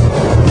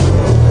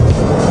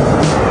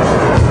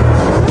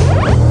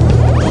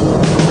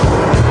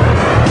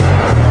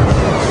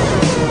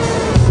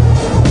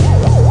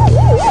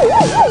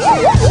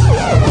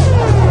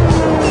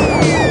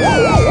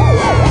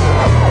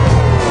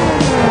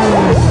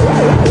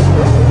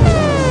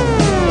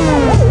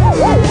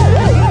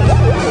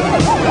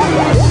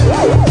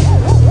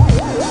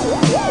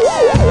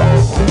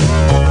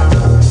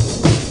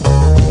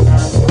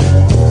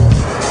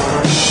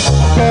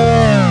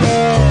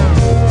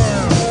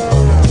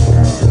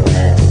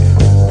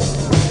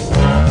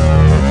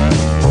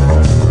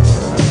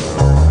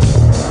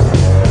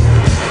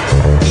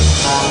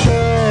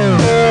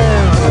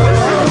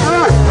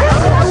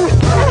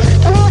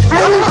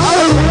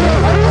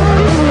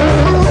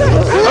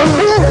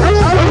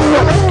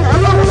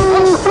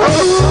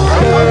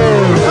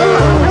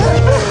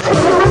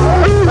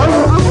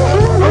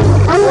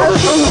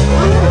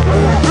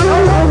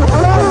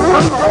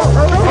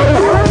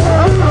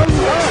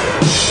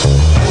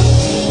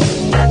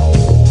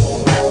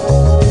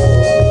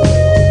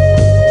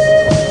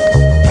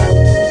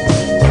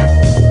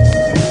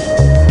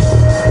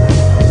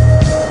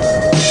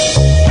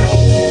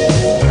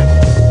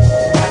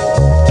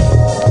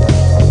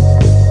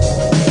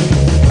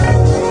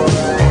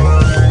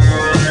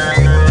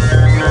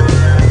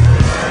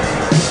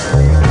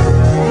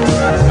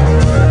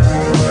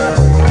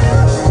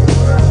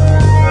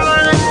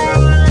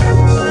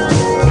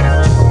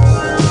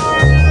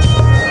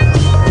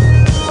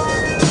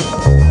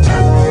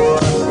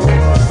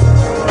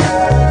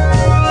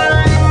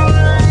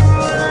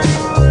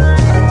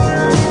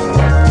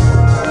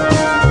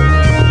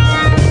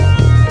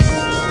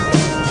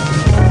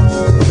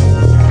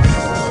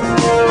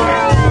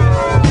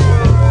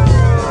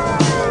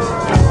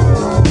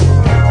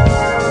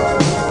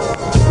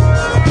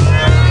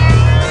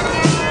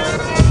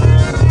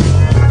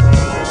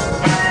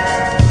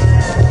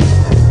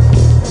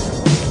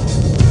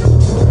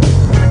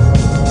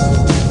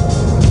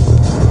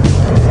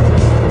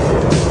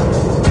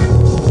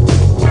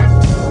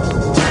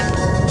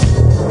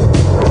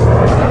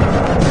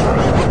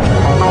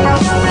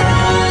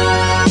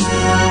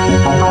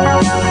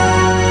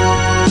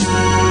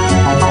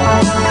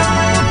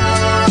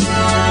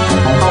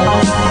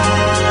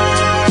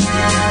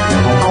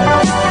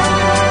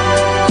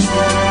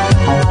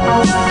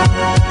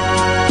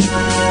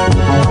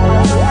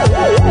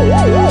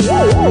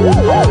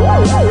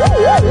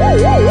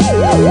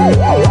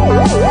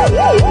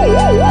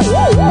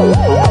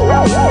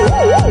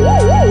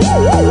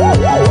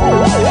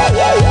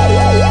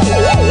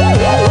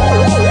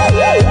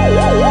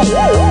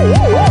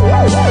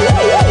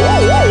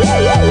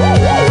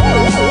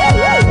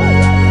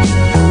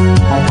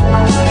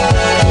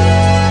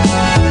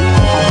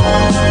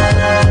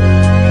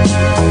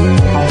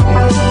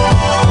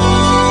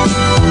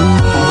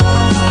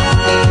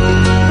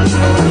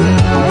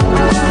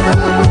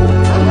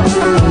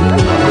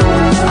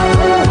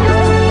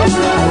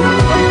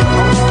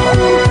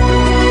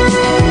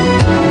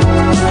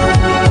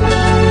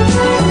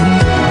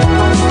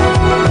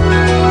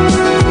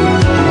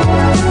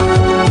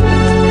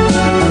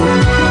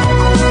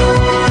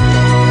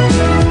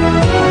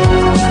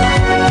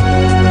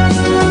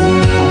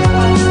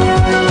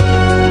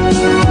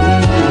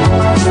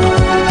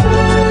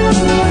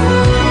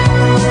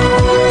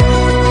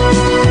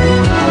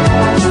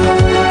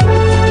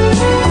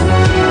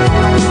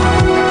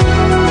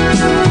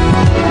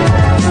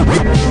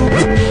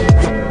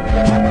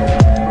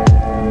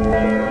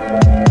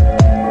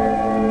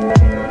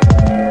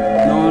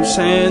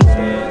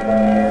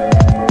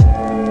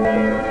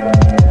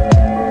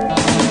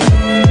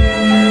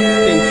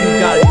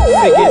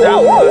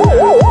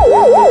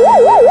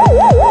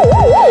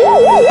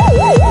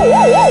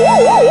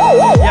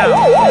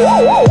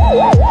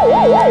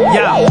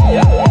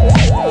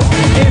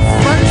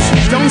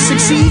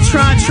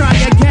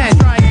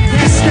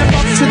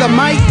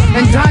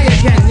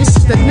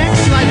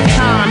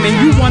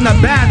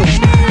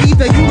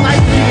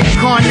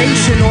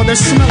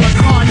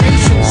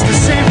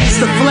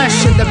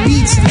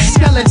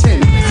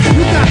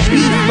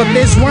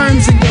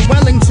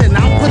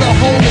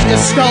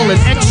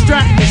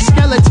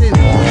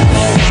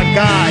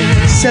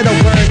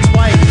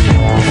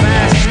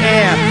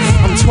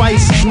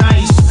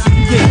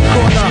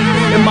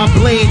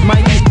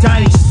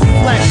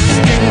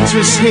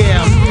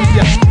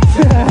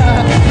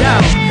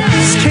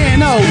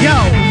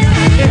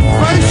 If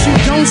first you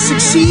don't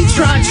succeed,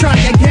 try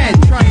again.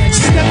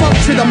 Step up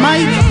to the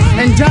mic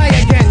and die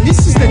again.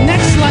 This is the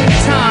next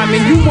lifetime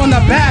and you wanna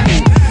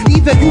battle.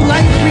 Either you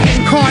like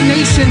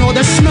reincarnation or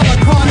the smell of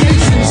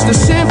carnations. The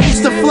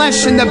sample's the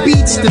flesh and the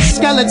beat's the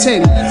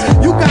skeleton.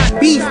 You got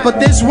beef, but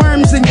there's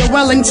worms in your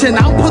Wellington.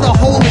 I'll put a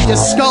hole in your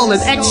skull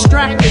and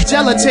extract the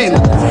gelatin.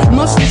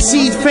 Mustard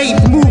seed faith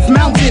move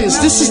mountains.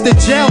 This is the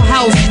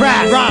jailhouse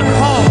rap. Rock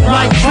hard,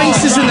 like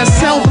faces in a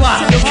cell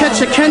block. You'll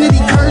catch a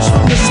Kennedy curse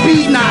from the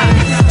speed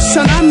nine.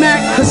 Son, I'm Mac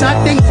cause I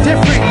think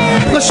different.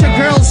 Plus your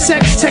girl's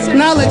sex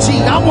technology,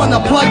 I wanna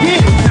plug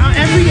in. Now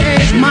every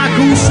egg my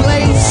goose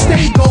lays,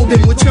 stay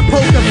golden with your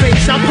poker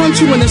face. I'll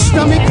punch you in the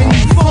stomach and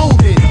you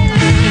fold it.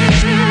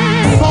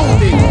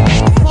 Fold it.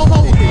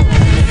 Fold it.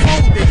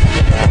 Fold it.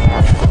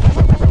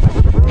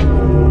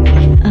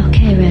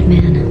 Okay,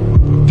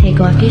 Redman. Take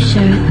off your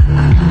shirt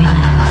and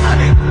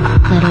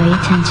relax. Let all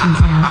your tensions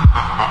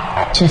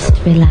out. Just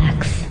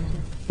relax.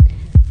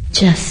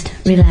 Just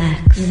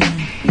relax.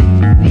 Relax.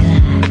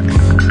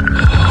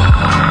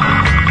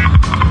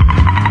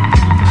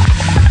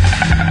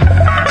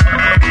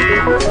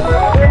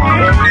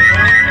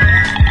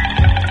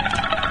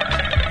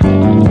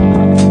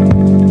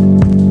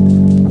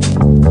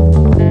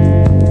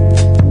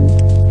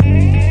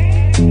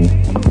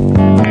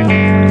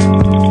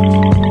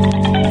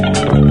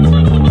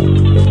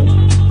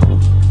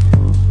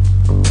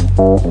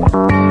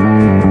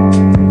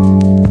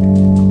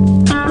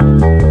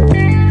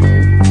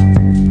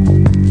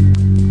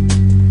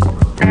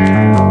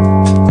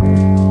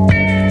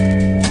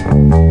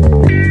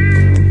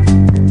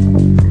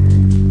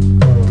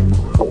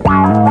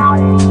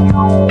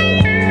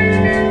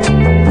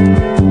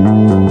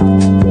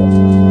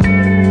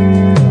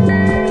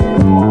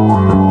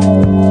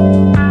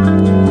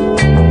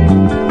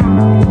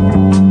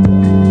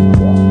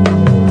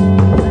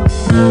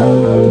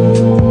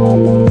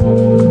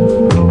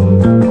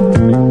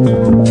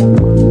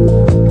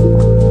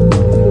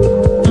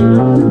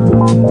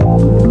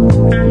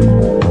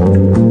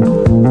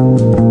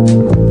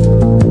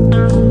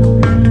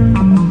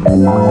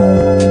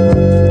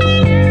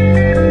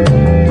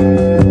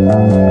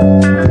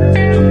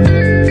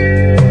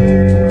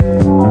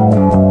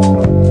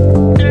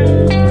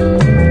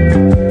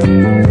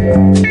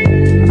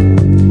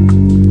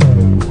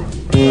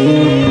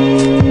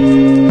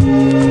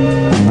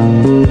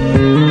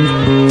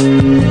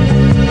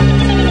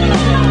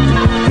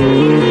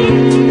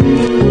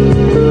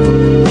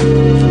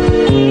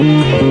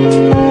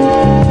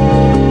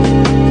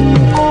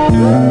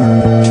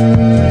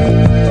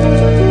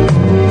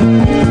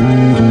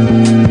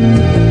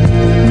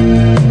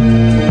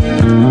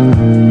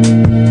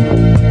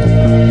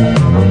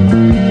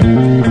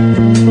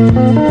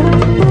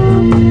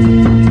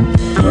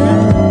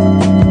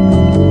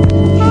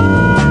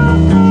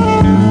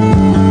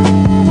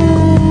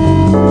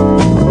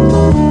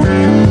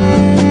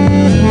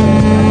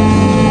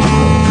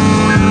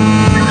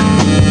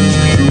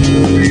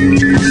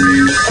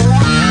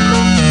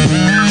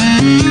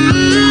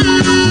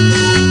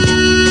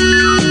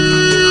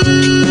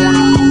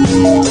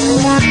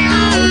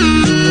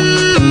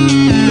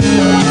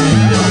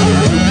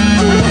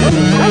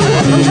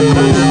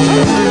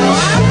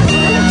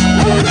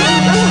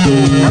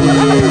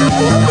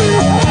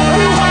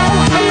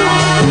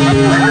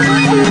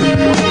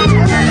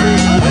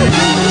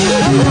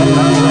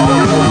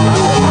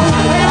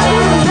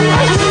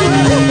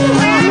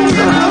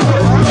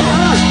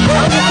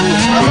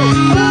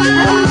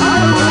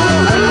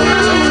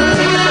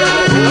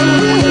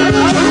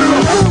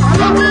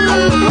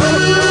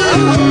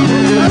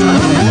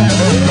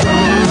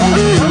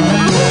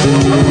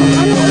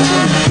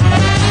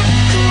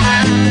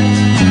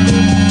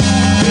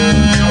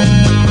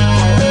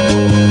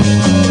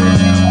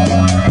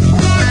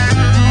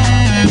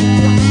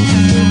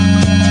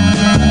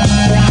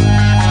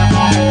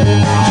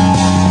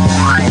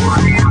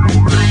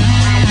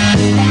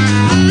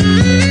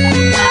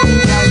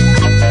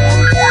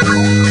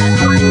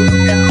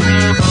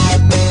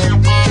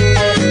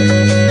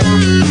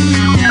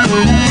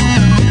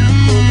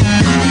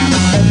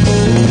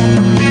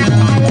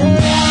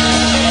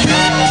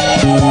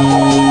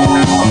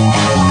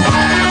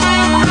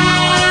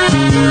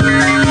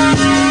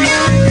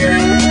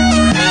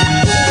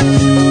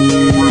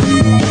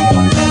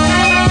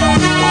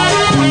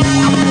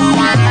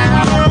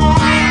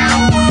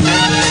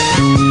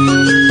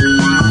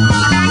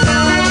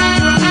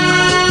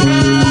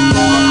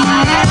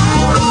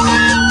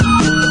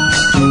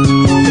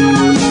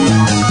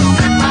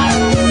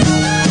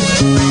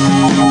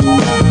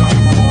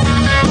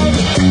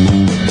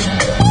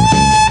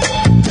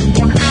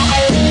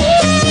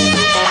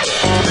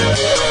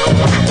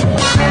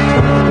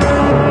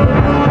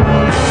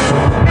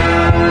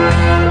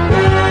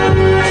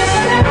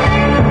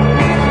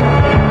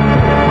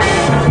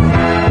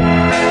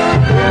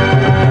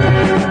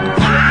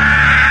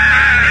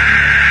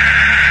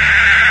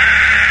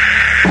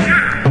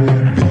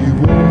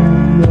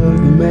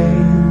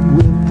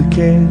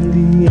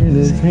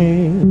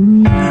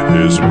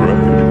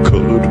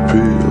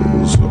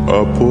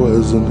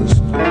 poisonous.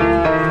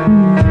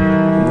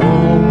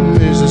 Warm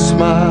is a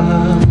smile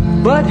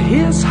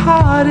his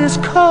heart is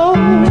cold.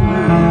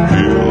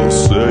 He'll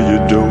sell you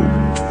dope,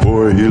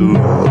 for he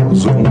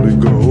loves only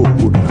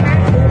gold.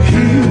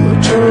 He'll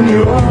turn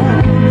you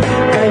on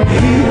and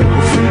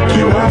he'll freak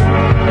you out.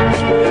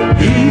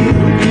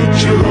 He'll get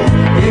you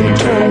hooked and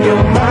turn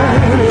your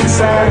mind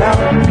inside out.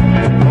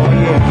 Oh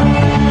yeah.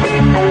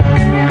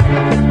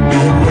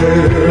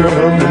 Beware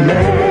of the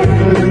man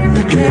with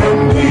the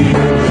candy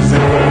in his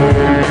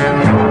hand.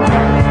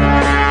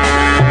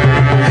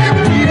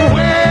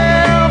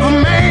 Beware of the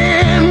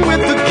man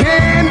with the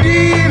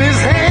candy in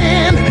his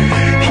hand.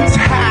 He's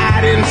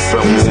hiding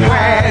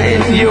somewhere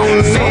in your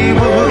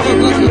neighborhood.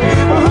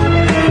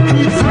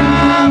 He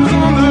thrives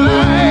on the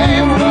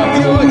life of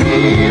your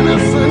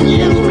innocent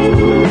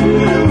youth,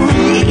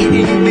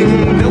 feeding them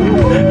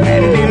dope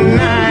and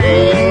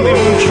denying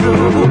them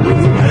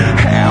truth,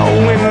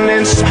 howling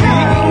and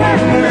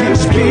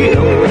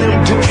spill them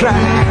to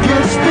try.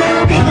 Yes,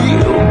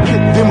 he'll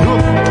get them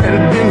hooked and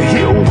then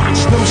he'll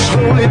watch them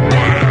slowly die.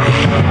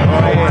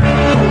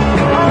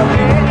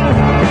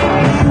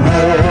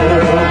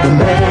 Beware of the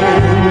man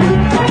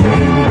with the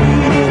candy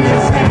in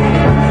his hand.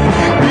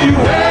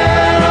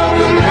 Beware of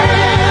the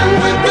man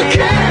with the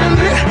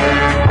candy.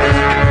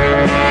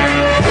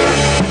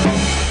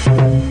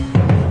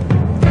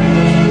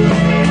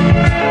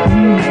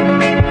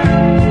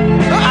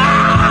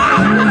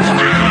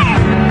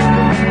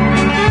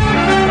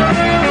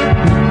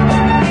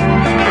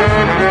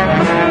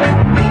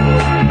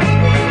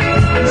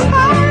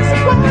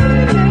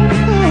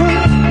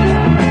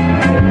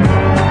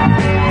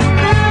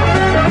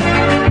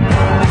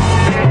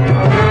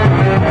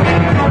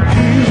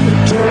 He'll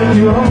turn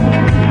you on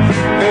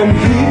and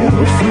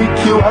he'll freak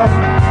you out.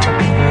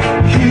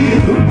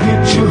 He'll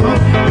get you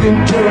hooked and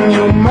turn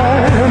your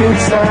mind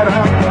inside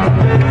out.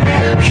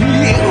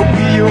 He'll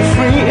be your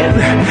friend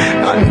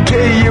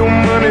until your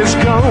money's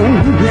gone.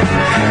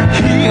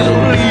 He'll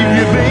leave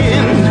you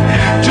then,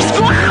 just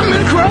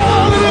climbing,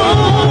 crawling on.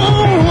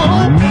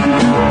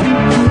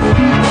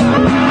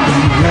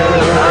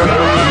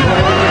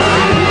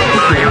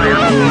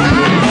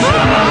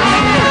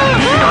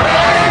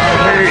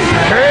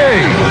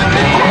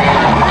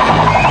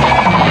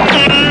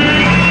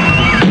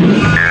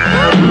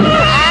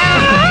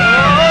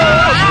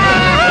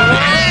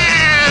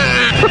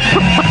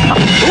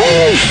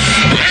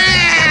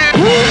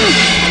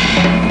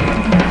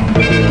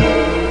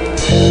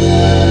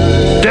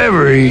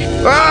 Devery.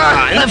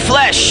 In the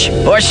flesh,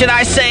 or should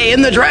I say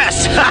in the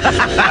dress.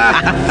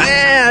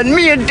 Man,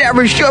 me and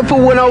Devery sure put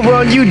one over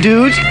on you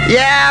dudes.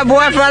 Yeah,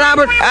 boyfriend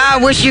Albert, I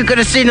wish you could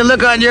have seen the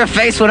look on your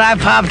face when I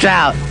popped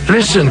out.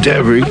 Listen,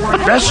 Devery,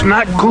 that's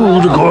not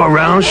cool to go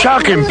around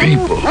shocking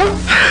people.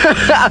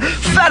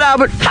 Fat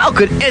Albert, how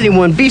could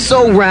anyone be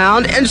so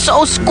round and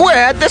so square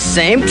at the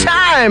same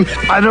time?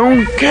 I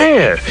don't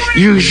care.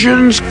 You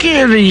shouldn't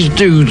scare these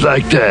dudes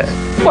like that.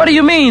 What do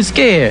you mean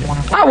scared?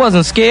 I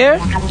wasn't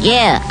scared.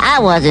 Yeah, I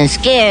wasn't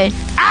scared.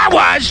 I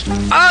was.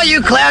 All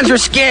you clowns were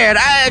scared. I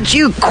had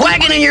you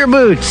quacking in your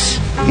boots.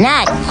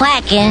 Not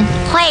quacking,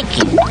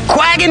 quaking.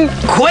 Quacking,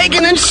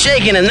 quaking, and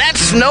shaking, and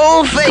that's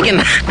no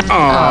faking.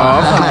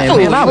 Oh,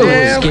 man, I was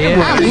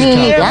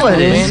scared. What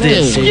is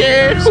this?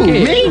 Scared? Who,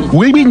 me?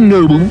 We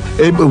know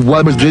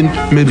what was in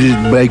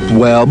Mrs. Blake's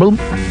album.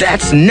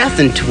 That's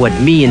nothing to what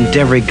me and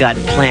Devery got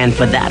planned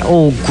for that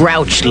old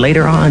grouch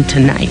later on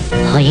tonight.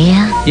 Oh,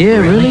 yeah? Yeah,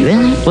 really?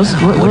 Really? What's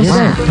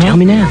that? Tell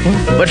me now.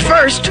 But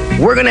first,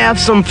 we're gonna have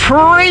some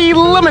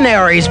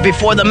preliminaries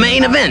before the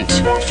main event.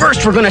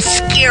 First, we're gonna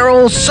scare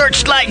old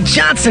Searchlight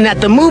Johnson at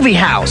the movie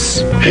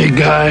house. Hey,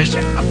 guys,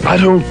 I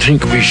don't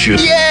think we should.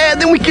 Yeah,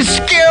 then we can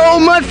scare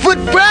old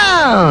Mudfoot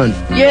Brown.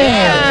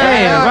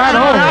 Yeah, right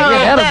on.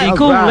 Yeah, that'll be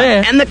cool,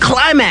 man. And the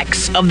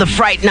climax of the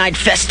Fright Night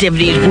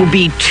festivities will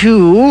be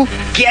to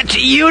get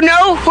you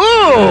know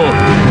who.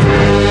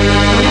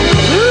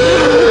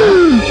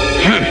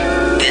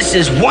 This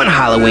is one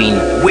Halloween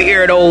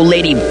weird old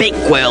lady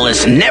Bakewell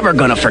is never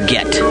gonna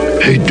forget.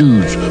 Hey,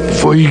 dudes,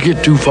 before you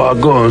get too far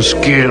gone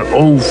scaring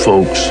old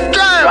folks. Yeah,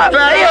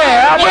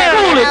 I'm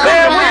cool it,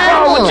 man. What's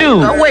wrong with you?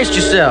 Don't waste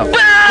yourself.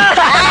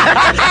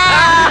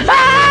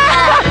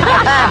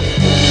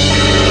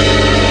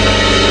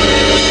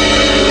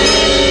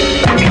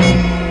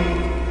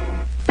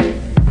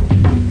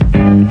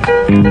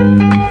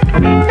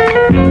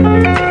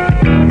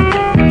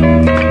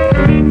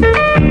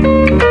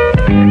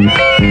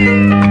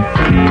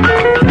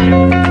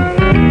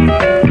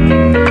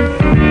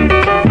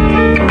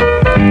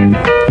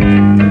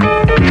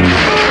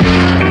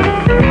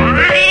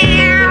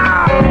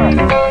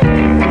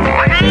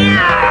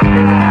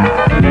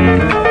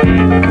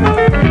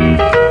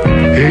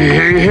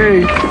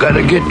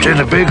 Gotta get to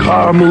the big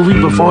horror movie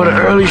before the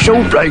early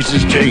show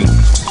prices change.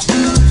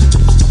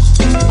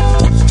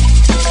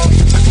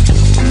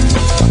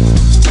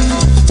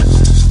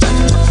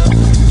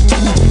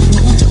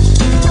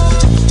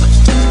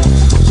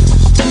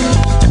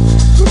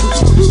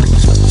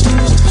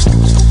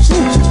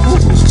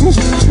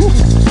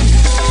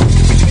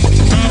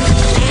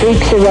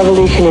 Freaks are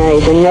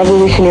revolutionaries, and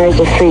revolutionaries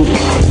are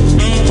freaks.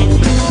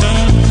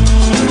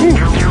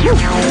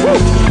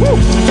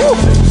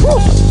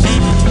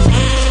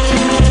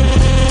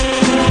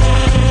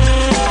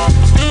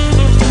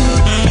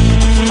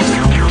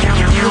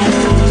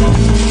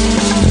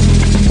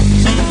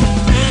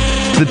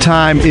 The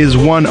time is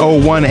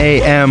 1:01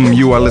 a.m.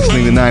 You are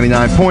listening to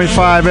 99.5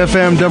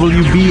 FM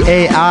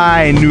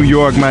WBAI New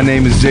York. My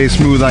name is Jay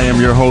Smooth. I am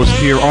your host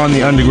here on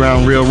the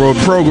Underground Railroad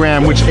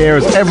program, which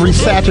airs every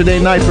Saturday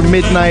night from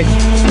midnight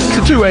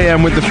to 2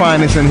 a.m. with the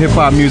finest in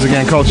hip-hop music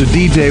and culture.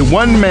 DJ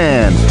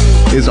Oneman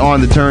is on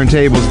the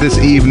turntables this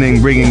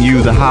evening, bringing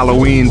you the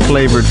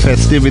Halloween-flavored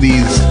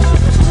festivities.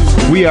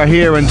 We are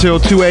here until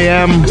 2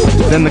 a.m.,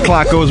 then the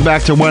clock goes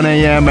back to 1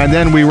 a.m., and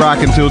then we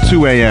rock until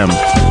 2 a.m.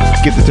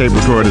 Get the tape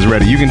recorders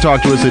ready. You can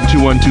talk to us at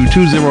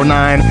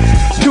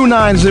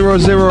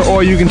 212-209-2900,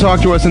 or you can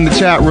talk to us in the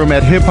chat room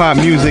at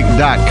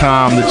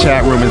hiphopmusic.com. The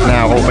chat room is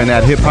now open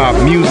at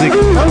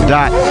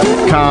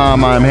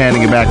hiphopmusic.com. I'm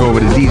handing it back over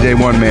to DJ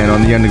Oneman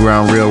on the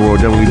Underground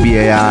Railroad,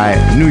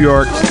 WBAI, New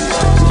York.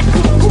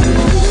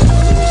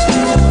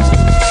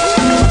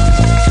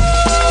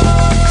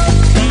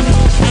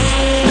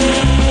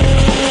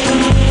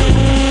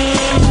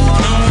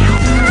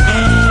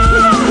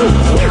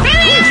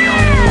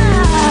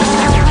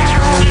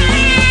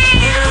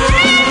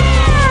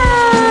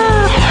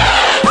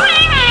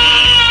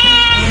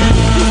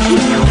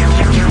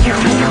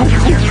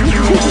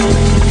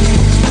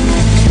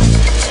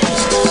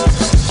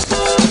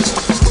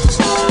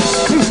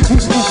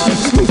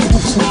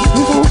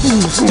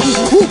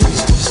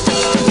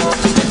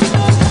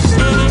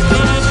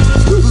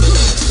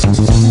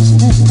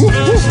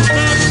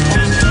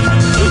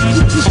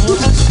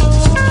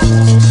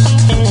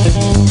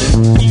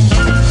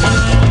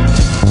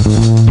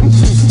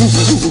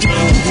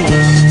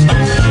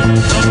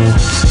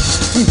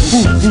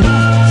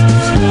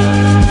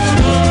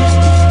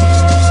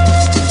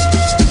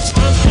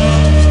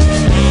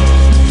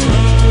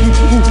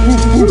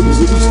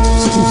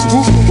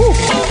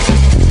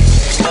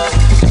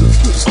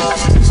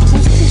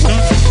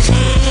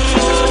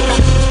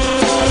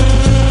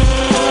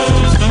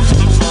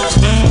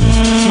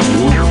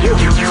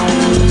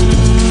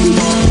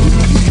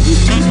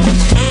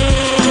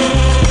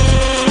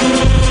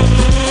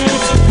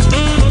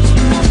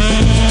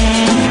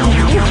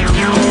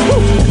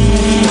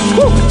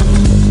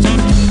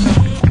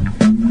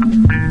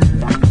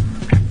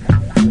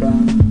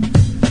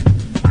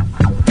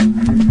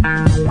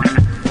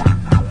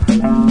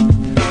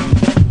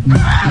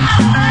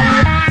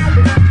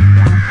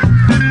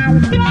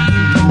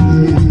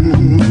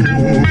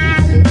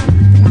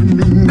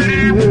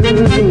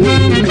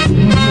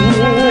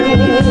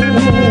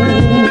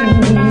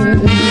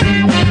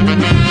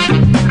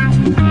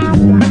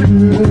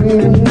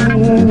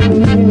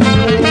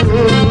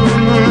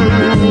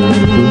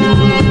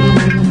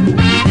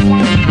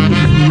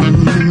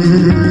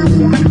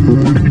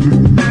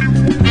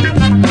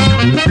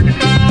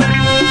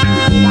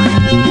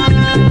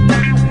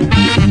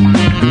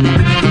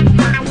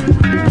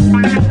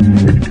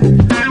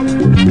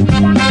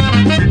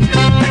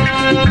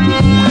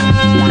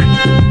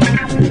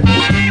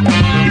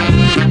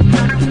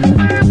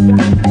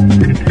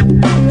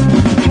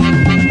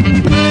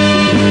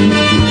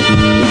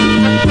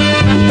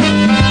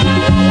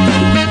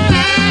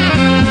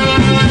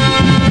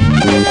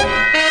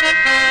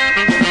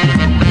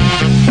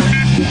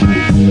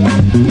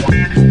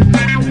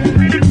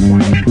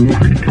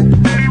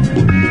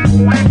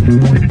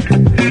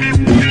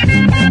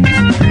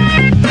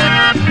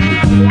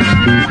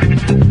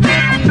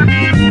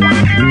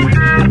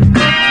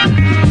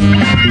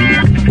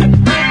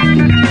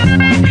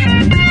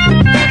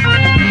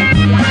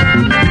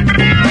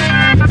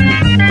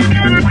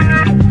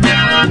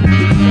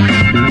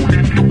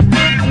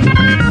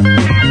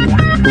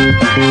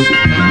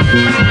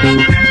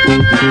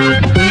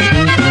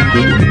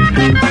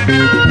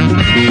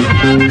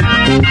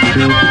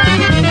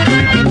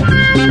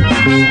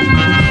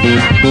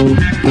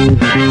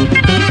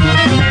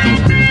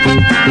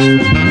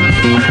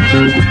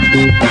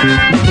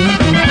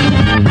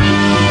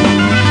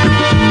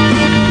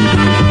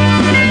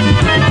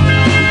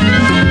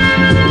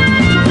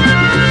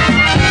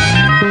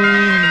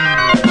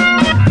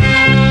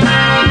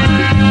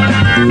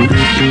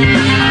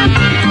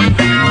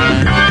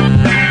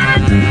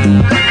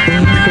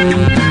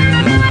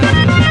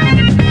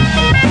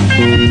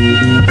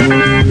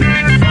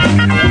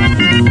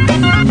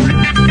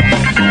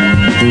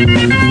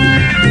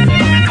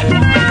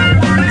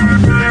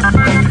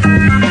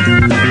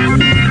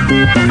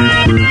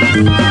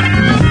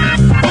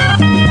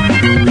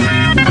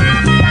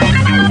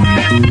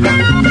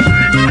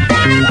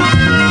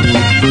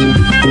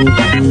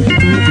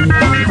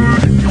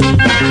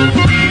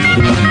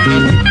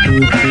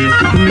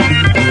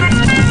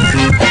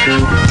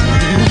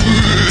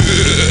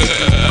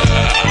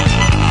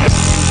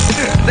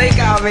 They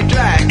call me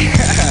Drac.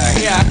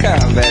 Here I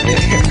come, baby.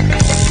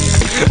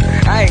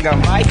 I ain't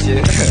gonna bite you.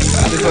 I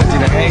just want you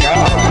to hang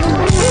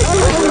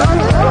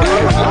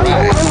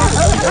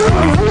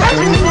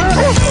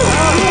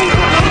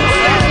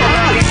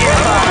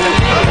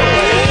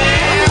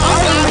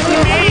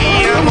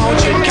I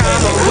want you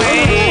kind of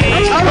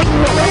way.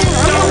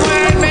 Don't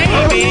worry,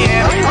 baby,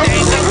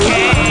 everything's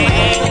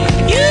okay.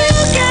 You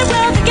can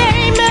run the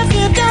game if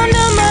you don't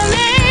know my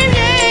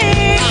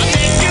name. I'll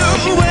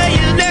take you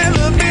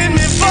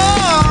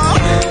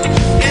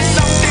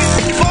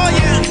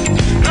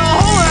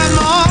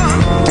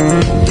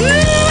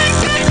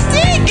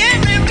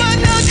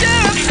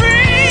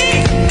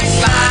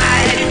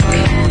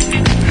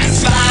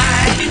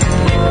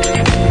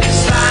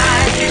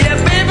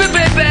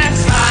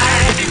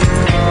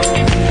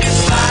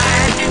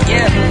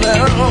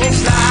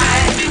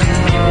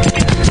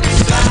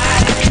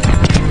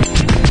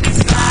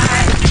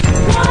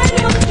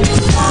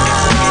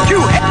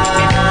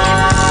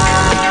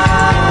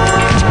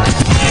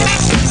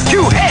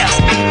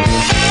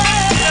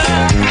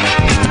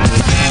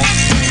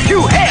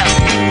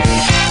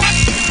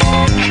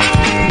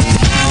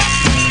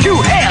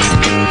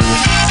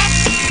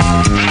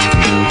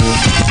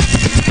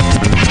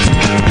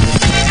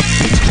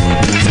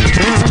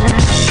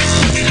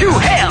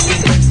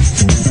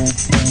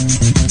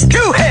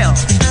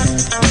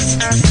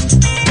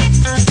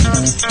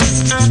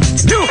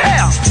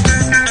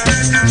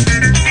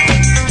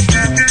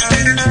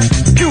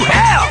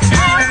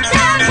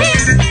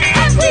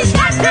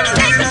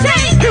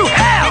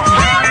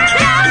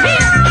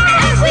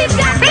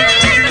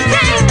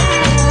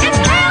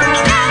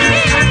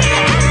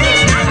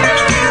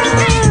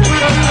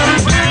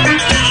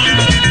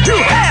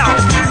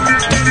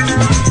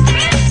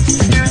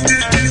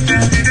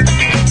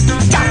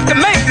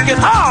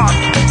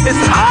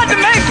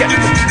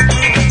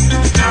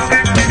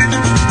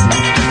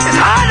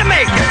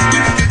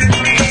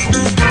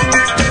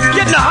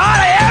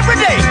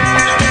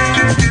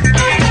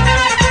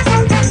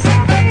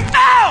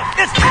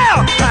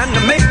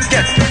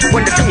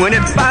doing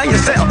it by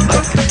yourself.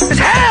 It's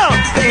hell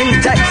paying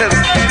taxes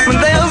when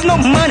there's no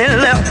money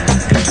left.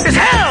 It's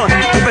hell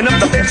giving up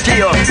the best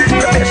years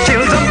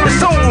of the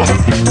soul.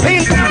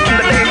 Paying from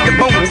the day you're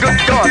born,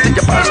 good God, till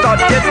your body start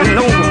getting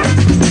old.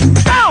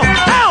 Oh,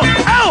 oh,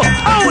 oh,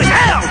 oh, it's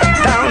hell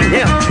down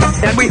here,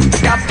 and we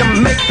got to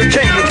make the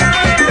change.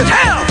 It's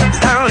hell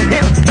down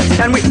here,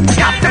 and we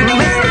got to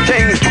make the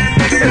change.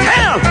 It's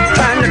hell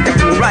trying to do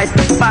right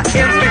by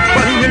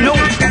everyone you know.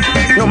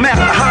 No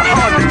matter how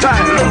hard you try,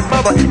 little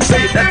Bubba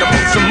say that there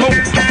wants some more.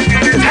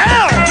 It's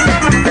hell!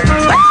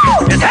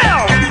 It's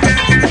hell!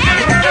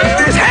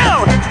 It's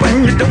hell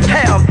when you don't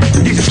have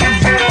these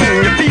shoes on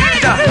your feet.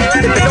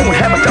 If you don't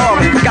have a job,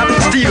 you got to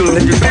steal.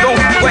 If you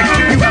don't work,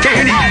 you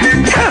can't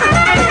eat.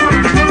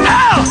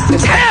 Hell!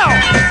 It's hell!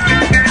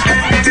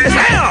 It's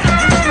hell!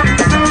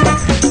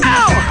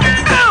 Ow!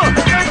 Ow!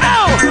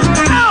 Ow!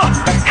 Ow!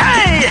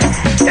 Hey!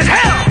 It's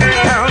hell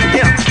down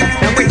here,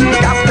 and we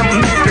got to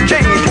make a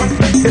change.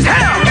 It's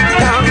hell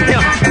down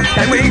here,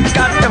 and we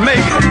got to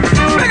make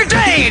a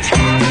change.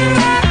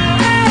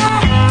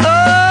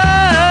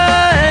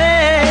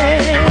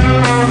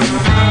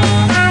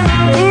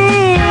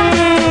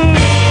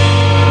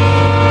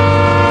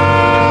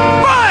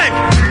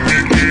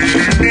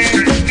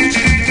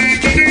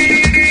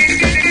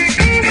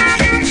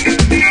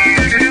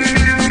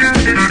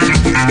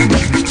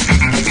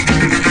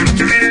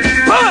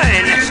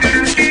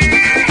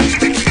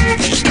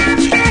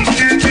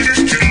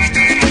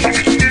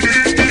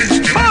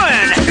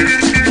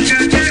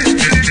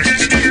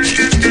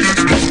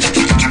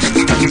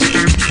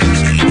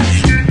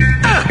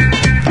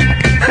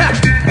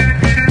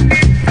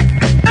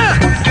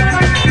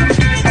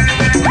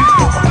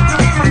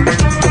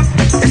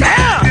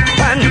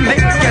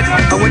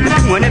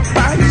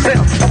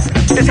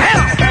 It's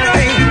hell,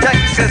 paying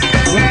taxes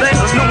when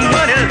there's no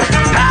money.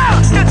 Hell,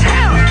 it's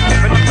hell.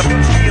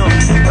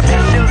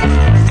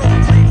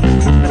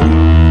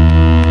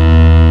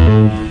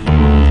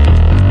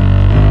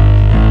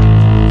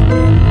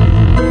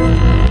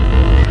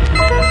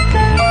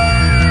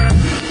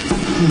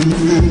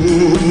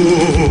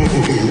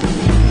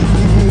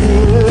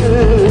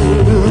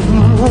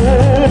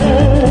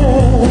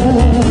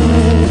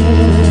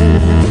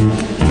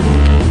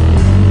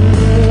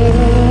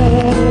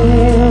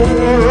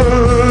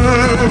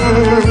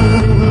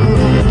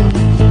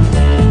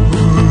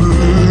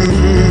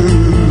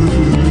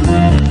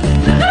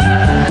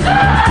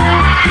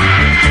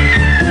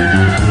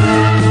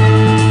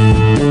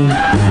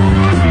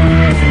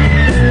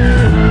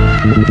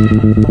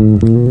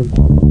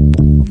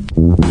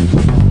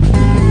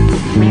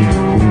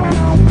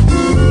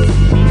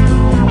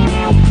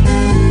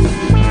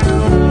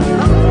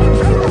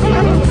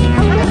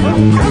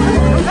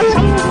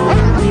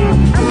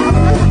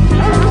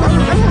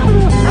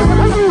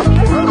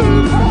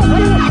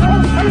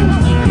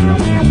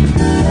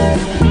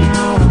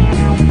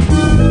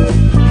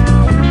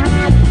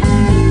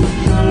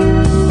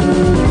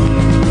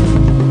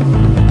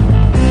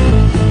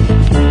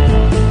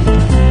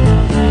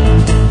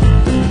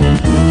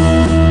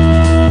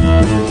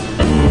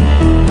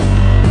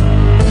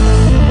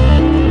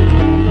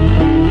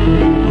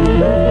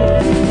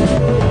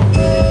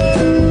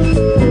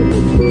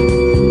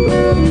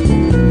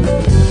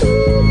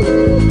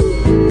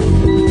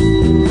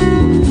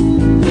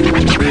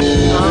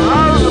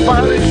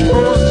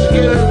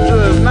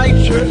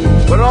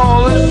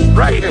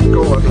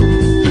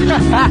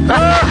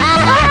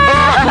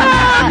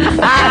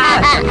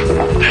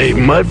 Hey,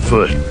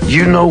 Mudfoot,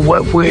 you know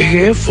what we're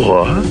here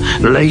for.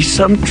 Lay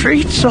some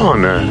treats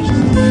on us.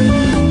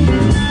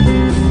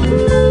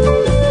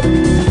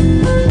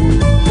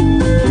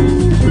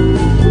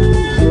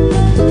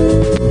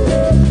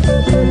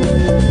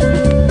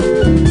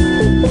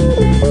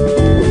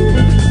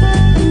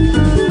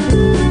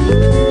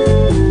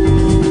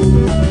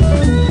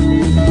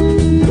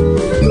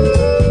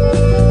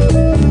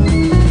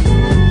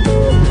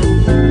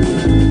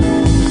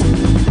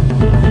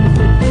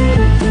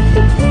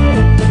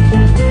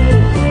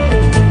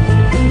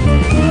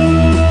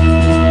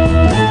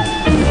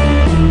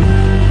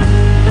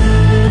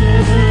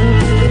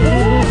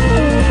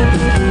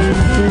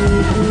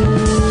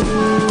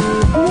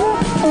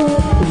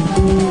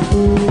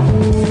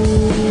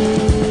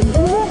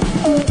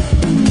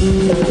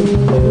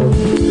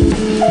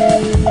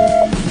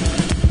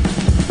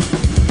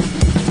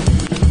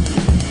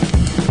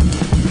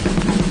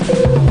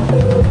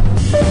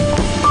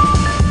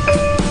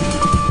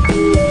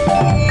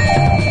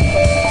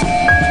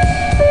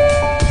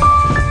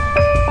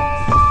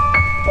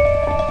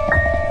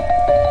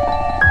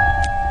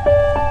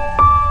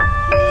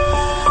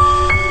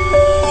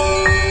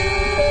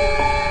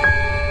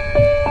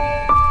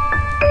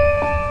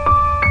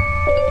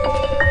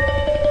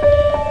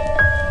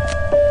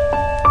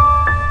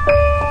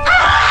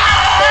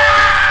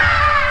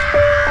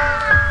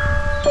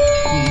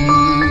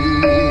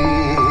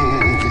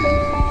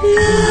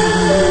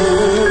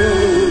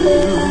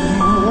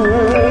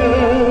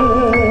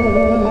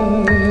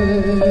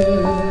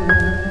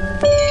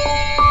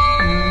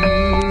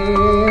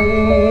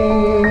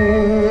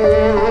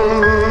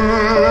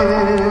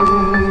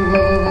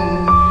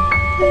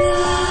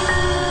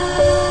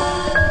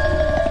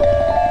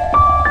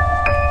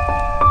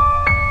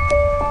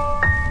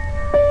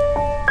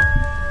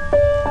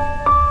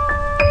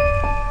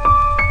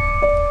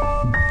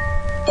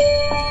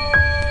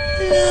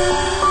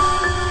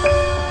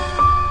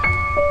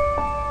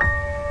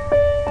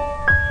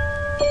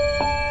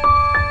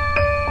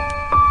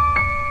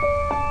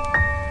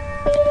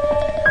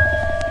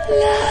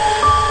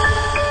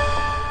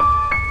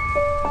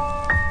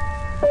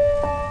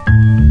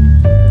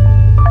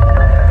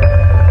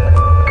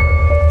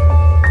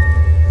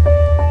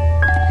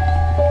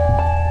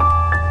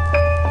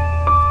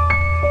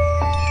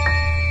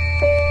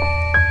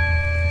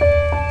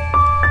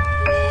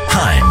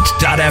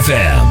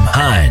 Heinz.fm.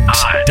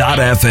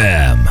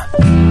 Heinz.fm.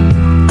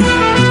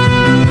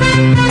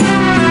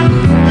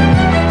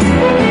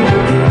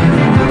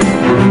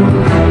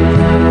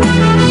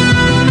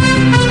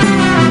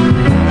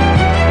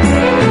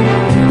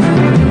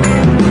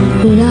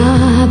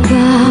 Là-bas,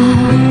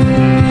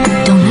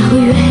 dans la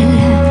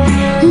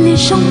ruelle, les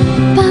gens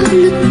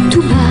parlent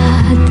tout bas.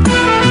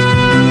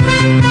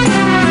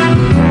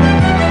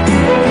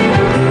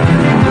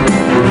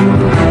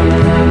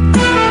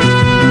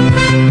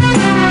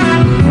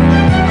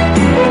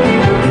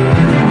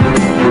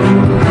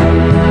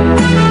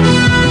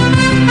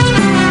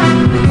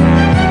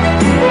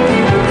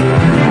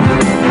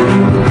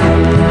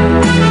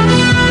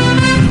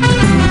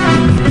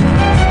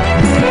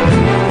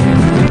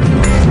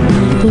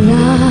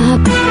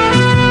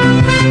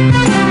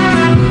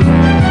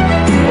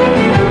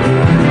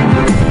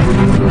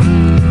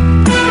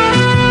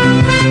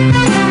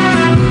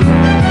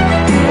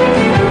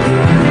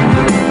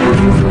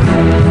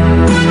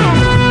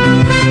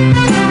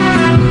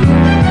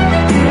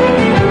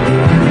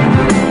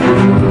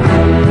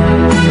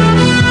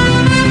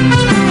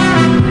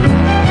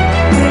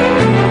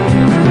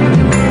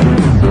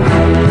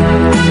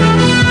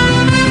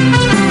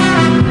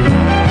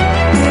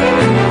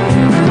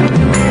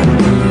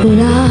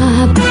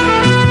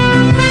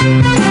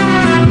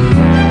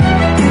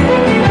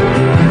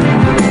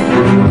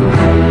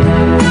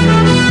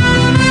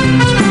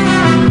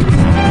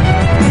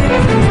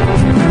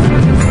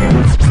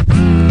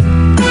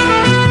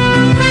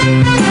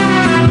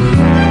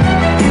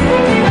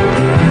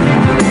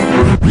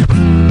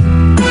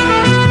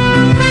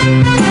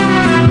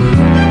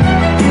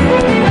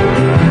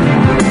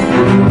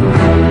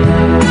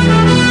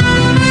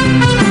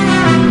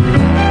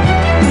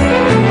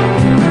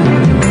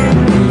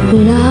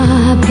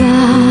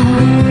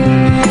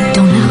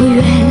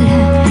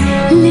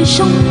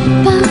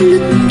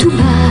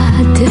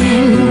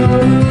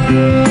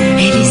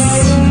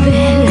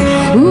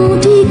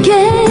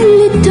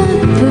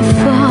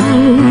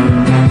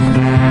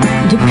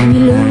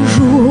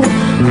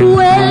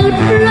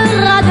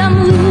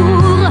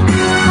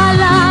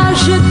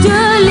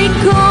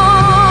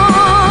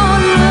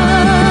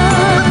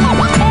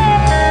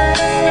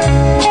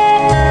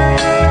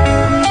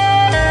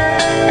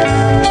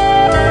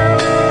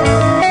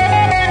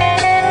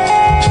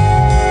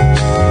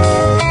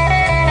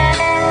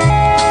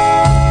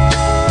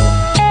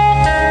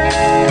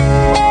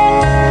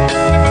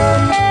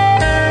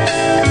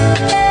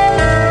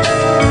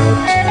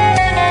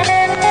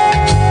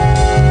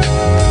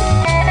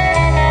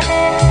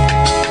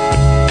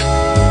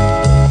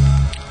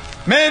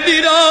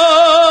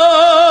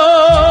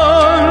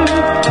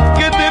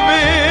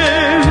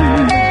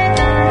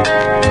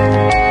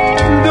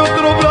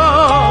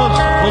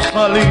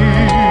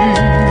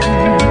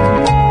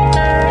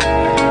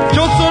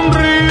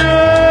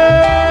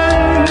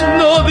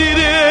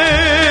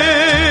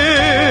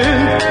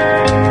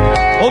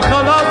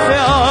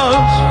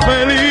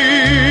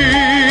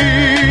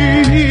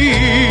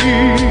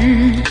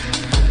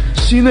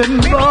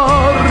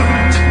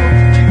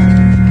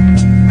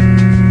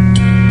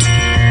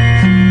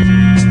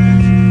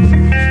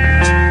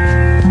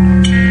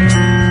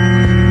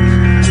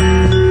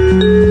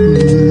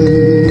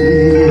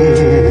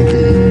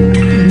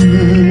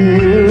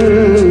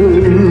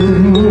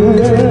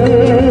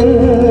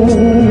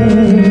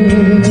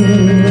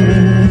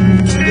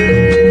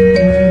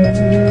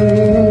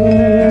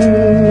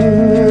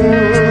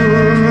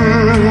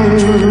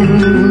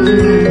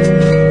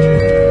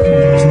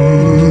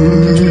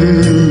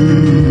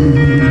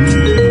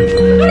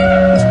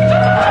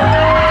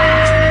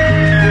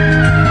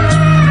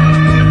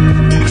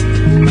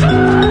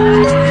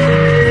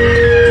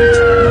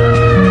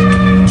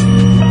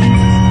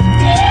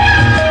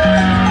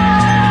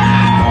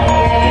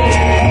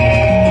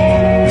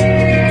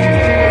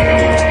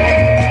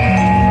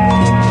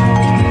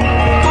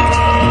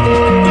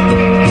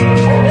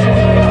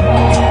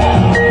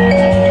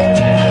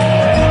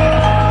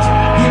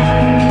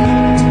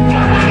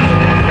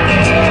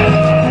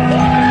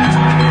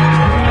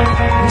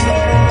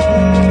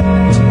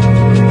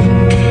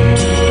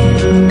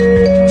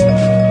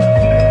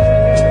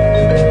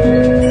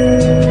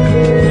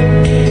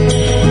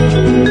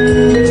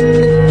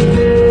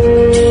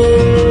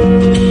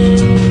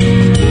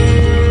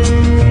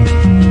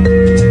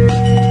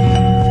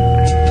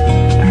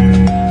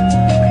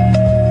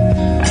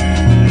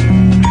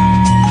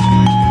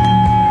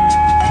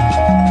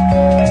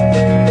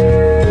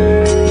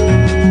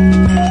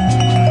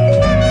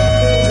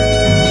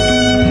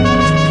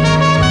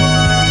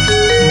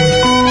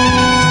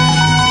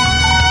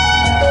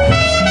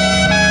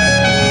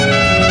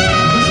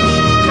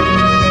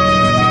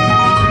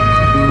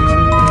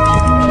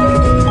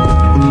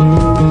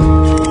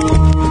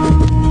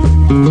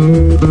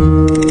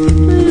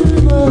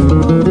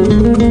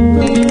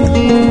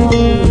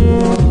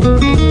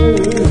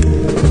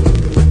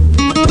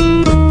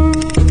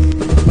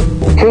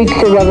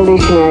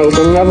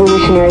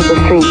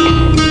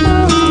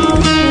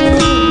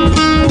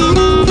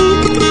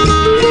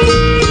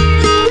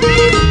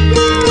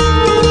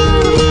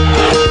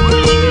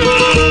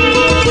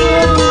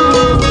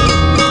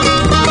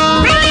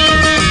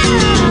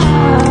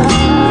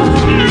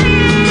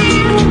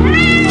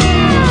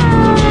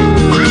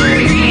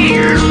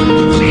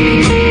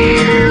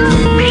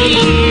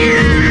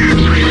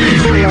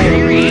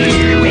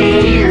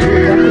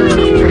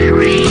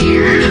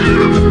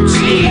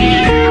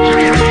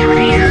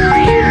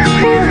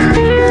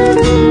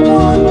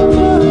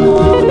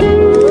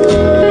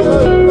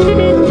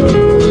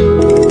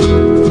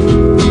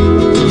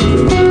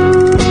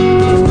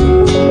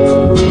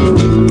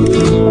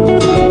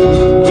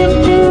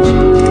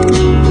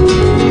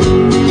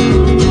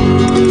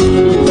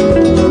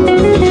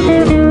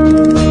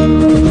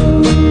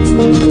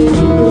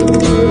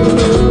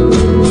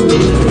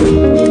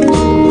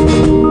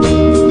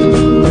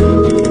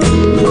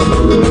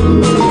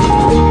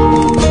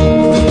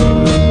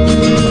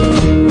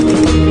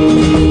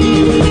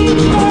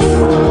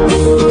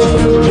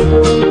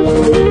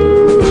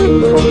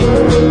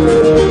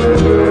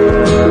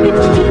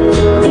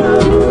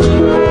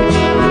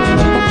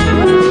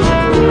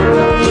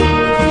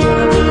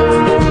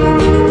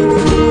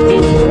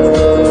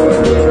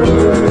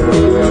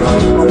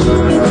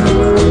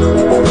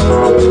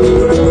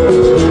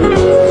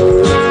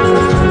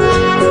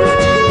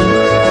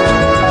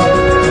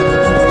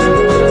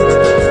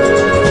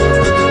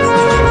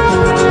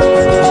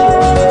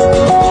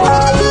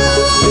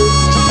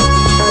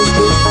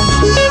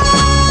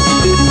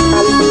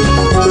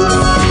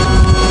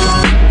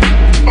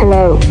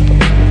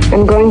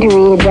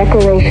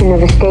 declaration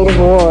of a state of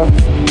war.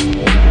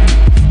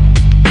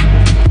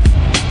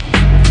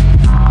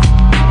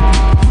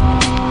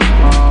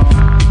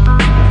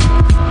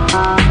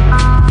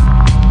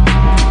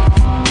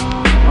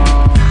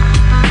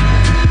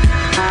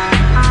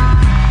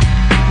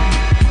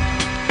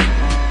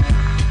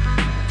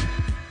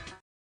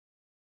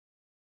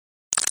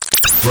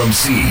 From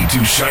sea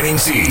to shining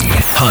sea,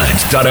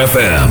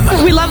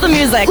 Hunt.fm. We love the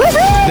music.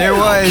 There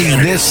was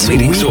this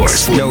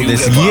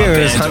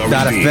year's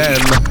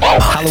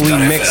Hunt.fm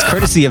Halloween mix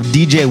courtesy of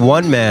DJ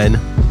Oneman,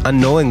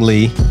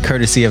 unknowingly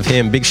courtesy of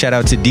him. Big shout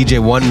out to DJ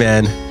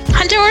Oneman.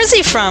 Hunter, where is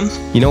he from?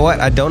 You know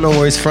what? I don't know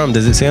where he's from.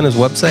 Does it say on his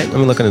website? Let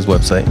me look on his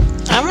website.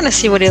 I want to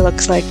see what he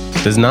looks like.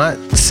 Does not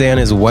say on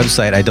his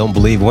website, I don't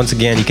believe. Once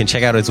again, you can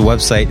check out his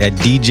website at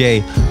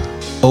DJOneman.com.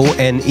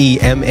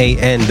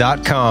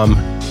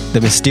 The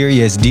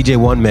mysterious DJ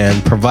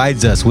Oneman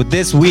provides us with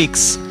this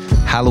week's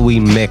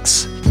Halloween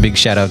mix. Big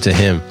shout out to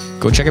him.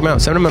 Go check him out.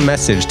 Send him a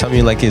message. Tell him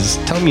you like his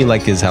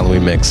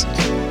Halloween mix.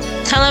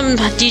 Tell him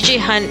DJ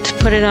Hunt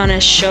put it on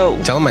his show.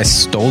 Tell him I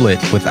stole it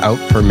without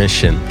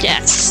permission.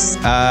 Yes.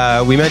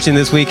 We mentioned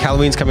this week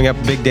Halloween's coming up,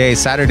 big day,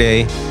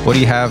 Saturday. What do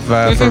you have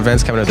for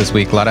events coming up this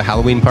week? A lot of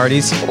Halloween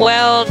parties?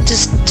 Well,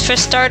 just for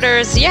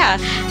starters, yeah.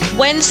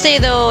 Wednesday,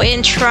 though,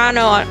 in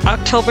Toronto, on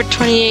October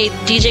 28th,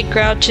 DJ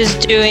Grouch is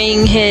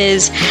doing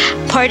his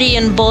Party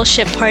and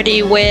Bullshit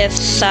party with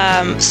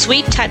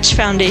Sweet Touch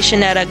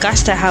Foundation at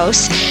Augusta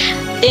House.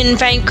 In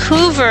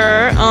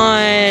Vancouver,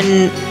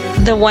 on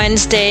the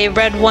Wednesday,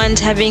 Red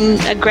One's having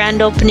a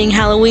grand opening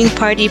Halloween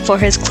party for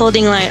his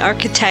clothing line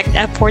Architect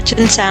at Porch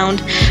and Sound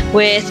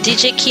with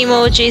DJ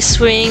Kimo, J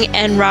Swing,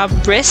 and Rob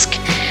Brisk.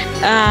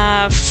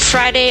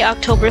 Friday,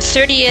 October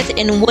 30th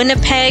in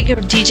Winnipeg,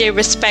 DJ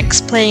Respect's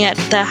playing at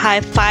the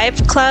High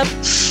Five Club.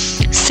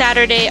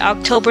 Saturday,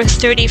 October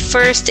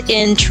 31st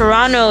in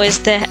Toronto is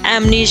the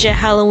Amnesia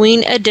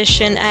Halloween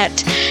edition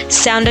at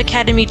Sound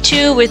Academy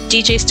 2 with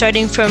DJ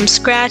Starting From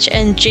Scratch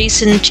and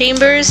Jason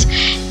Chambers.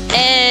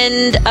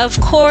 And of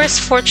course,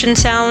 Fortune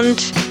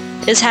Sound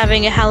is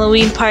having a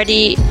Halloween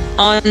party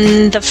on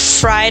the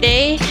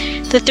Friday,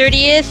 the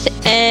 30th,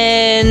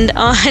 and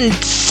on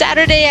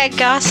Saturday at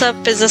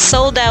Gossip is a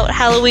sold-out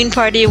Halloween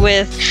party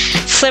with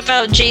Flip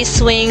Out, J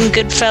Swing,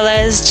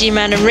 Goodfellas,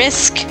 G-Man and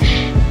Risk,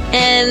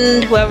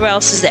 and whoever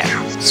else is there.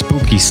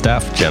 Spooky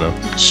stuff, Jenna.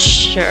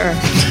 Sure.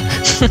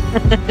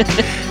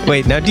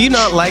 Wait, now do you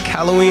not like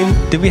Halloween?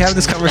 Did we have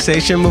this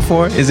conversation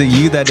before? Is it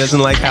you that doesn't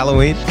like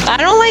Halloween? I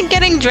don't like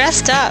getting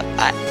dressed up.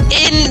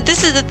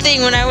 This is the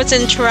thing, when I was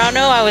in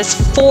Toronto, I was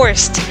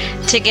forced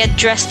to get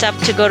dressed up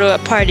to go to a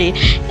party.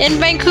 In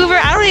Vancouver,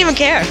 I don't even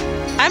care.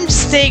 I'm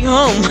just staying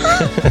home.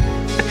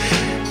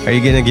 Are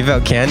you going to give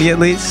out candy at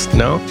least?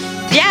 No?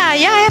 Yeah,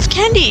 I have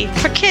candy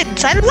for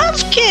kids. I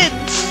love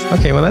kids.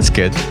 Okay, well, that's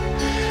good.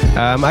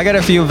 I got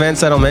a few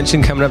events that I'll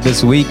mention coming up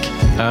this week.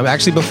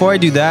 Actually, before I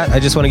do that, I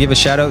just want to give a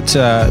shout out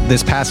to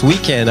this past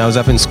weekend. I was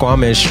up in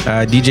Squamish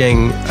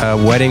DJing a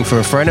wedding for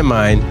a friend of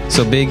mine.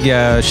 So big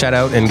shout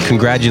out and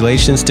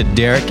congratulations to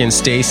Derek and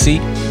Stacy,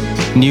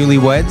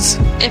 newlyweds.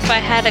 If I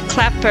had a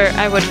clapper,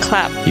 I would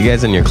clap. You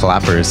guys and your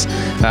clappers.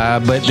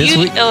 But this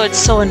week... Oh, it's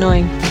so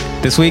annoying.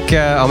 This week,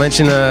 I'll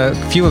mention a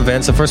few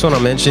events. The first one I'll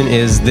mention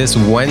is this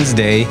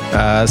Wednesday.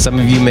 Some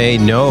of you may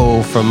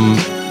know from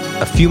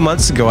a few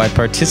months ago, I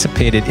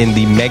participated in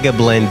the Mega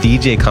Blend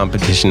DJ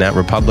competition at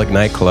Republic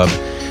Nightclub,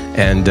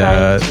 and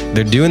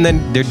they're doing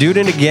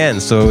it again.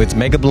 So it's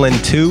Mega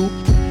Blend 2,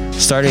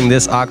 starting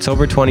this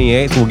October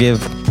 28th. We'll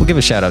give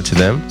a shout out to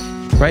them,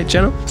 right,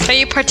 Jenna? Are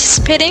you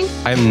participating?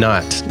 I'm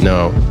not.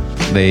 No,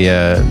 they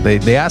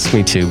asked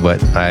me to,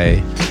 but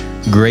I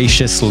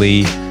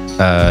graciously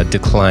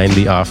declined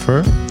the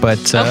offer,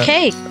 but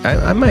okay.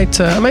 I might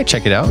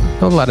check it out.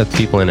 A lot of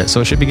people in it,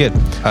 so it should be good.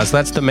 So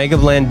that's the Mega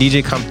Blend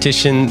DJ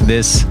competition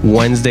this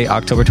Wednesday,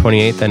 October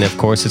 28th, and of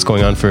course it's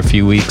going on for a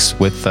few weeks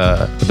with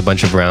a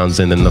bunch of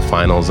rounds, and then the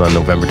finals on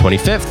November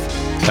 25th.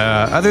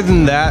 Other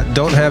than that,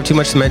 don't have too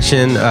much to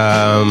mention.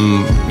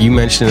 You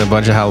mentioned a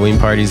bunch of Halloween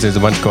parties. There's a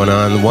bunch going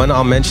on. One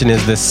I'll mention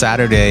is this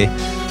Saturday,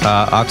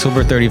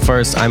 October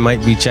 31st. I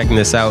might be checking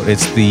this out.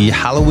 It's the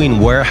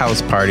Halloween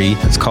Warehouse Party.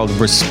 It's called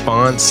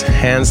Response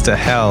Hands to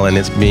Hell, and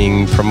it's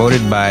being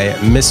promoted by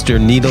Mr.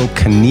 Needle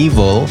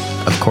Knievel,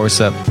 of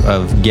course, of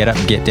Get Up,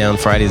 Get Down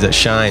Fridays at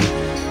Shine.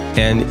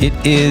 And it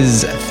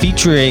is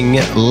featuring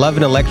Love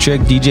and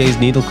Electric, DJs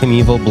Needle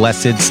Knievel,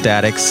 Blessed,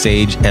 Static,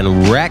 Sage,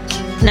 and Wreck.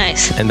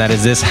 Nice. And that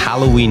is this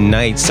Halloween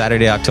night,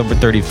 Saturday, October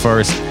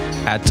 31st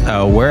at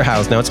a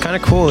warehouse. Now, it's kind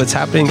of cool. It's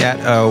happening at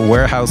a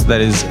warehouse that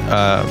is,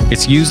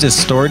 it's used as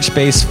storage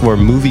space for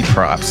movie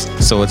props.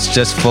 So it's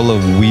just full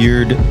of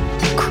weird,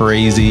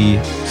 crazy,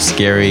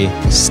 scary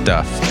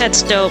stuff.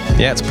 That's dope.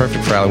 Yeah, it's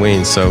perfect for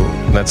Halloween. So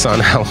that's on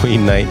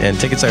Halloween night. And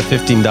tickets are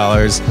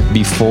 $15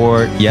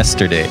 before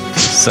yesterday.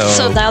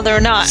 So now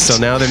they're not. So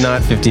now they're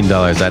not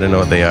 $15. I don't know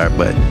what they are,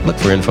 but look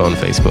for info on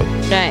Facebook.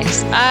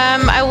 Nice.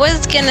 I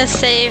was going to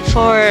say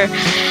for...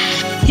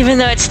 Even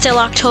though it's still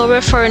October,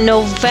 for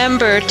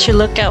November to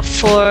look out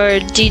for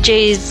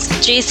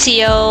DJs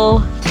JCO,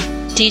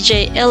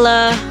 DJ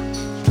Illa,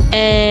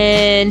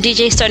 and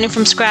DJs starting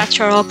from scratch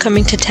are all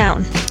coming to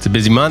town. It's a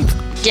busy month.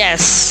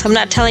 Yes, I'm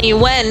not telling you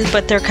when,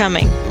 but they're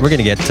coming. We're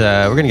gonna get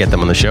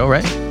them on the show,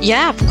 right?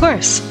 Yeah, of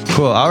course.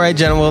 Cool. All right,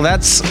 Jenna. Well,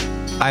 that's,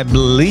 I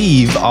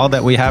believe, all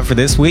that we have for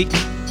this week.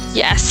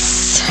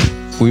 Yes.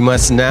 We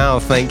must now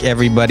thank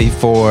everybody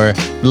for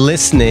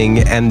listening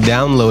and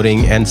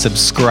downloading and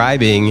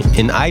subscribing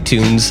in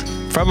iTunes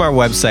from our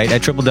website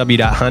at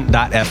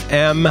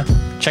www.hunt.fm.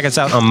 Check us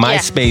out on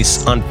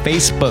MySpace, on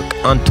Facebook,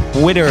 on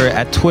Twitter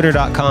at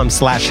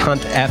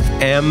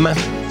twitter.com/huntfm.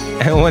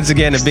 And once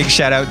again, a big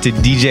shout out to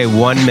DJ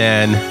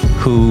Oneman,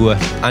 who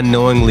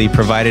unknowingly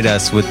provided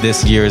us with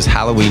this year's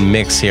Halloween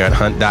mix here at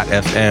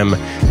hunt.fm.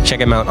 Check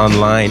him out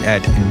online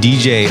at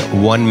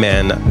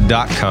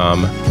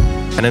djoneman.com.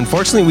 And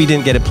unfortunately, we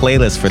didn't get a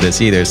playlist for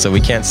this either, so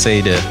we can't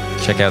say to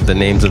check out the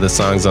names of the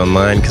songs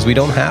online because we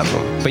don't have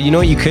them. But you know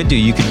what you could do?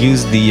 You could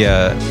use the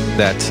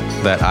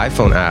that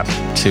iPhone app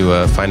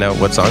to find out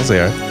what songs they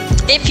are.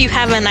 If you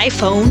have an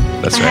iPhone.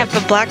 That's I right.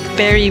 have a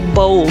BlackBerry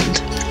Bold.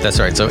 That's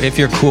right. So if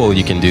you're cool,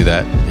 you can do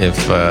that. If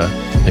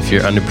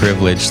you're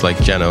underprivileged like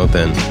Jeno,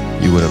 then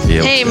you wouldn't be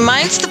able Hey, to.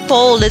 mine's the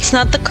Bold. It's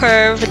not the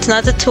Curve. It's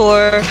not the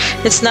Tour.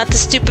 It's not the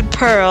stupid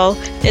Pearl.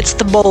 It's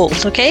the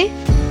Bold, okay?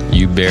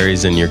 You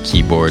berries and your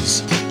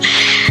keyboards.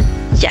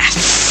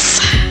 Yes.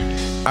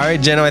 All right,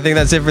 Jeno, I think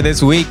that's it for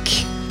this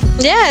week.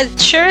 Yeah, it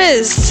sure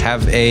is.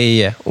 Have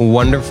a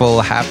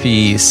wonderful,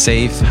 happy,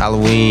 safe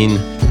Halloween.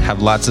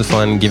 Have lots of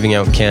fun giving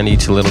out candy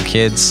to little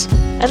kids.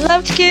 I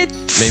love kids.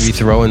 Maybe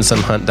throw in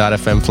some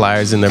hunt.fm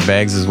flyers in their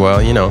bags as well,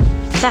 you know.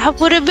 That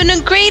would have been a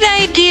great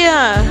idea.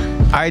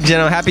 All right,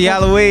 Jeno, happy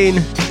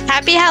Halloween.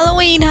 Happy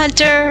Halloween,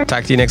 Hunter.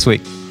 Talk to you next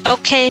week.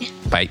 Okay.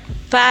 Bye.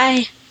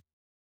 Bye.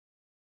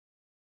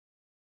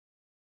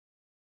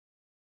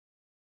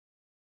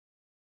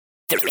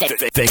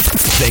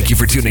 Thank you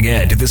for tuning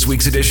in to this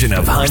week's edition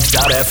of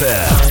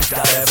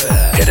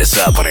Hunt.fm. Hit us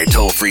up on our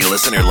toll-free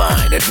listener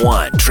line at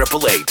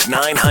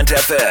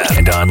 1-888-9-HUNT-FM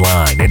and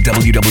online at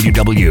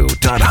www.hunt.fm.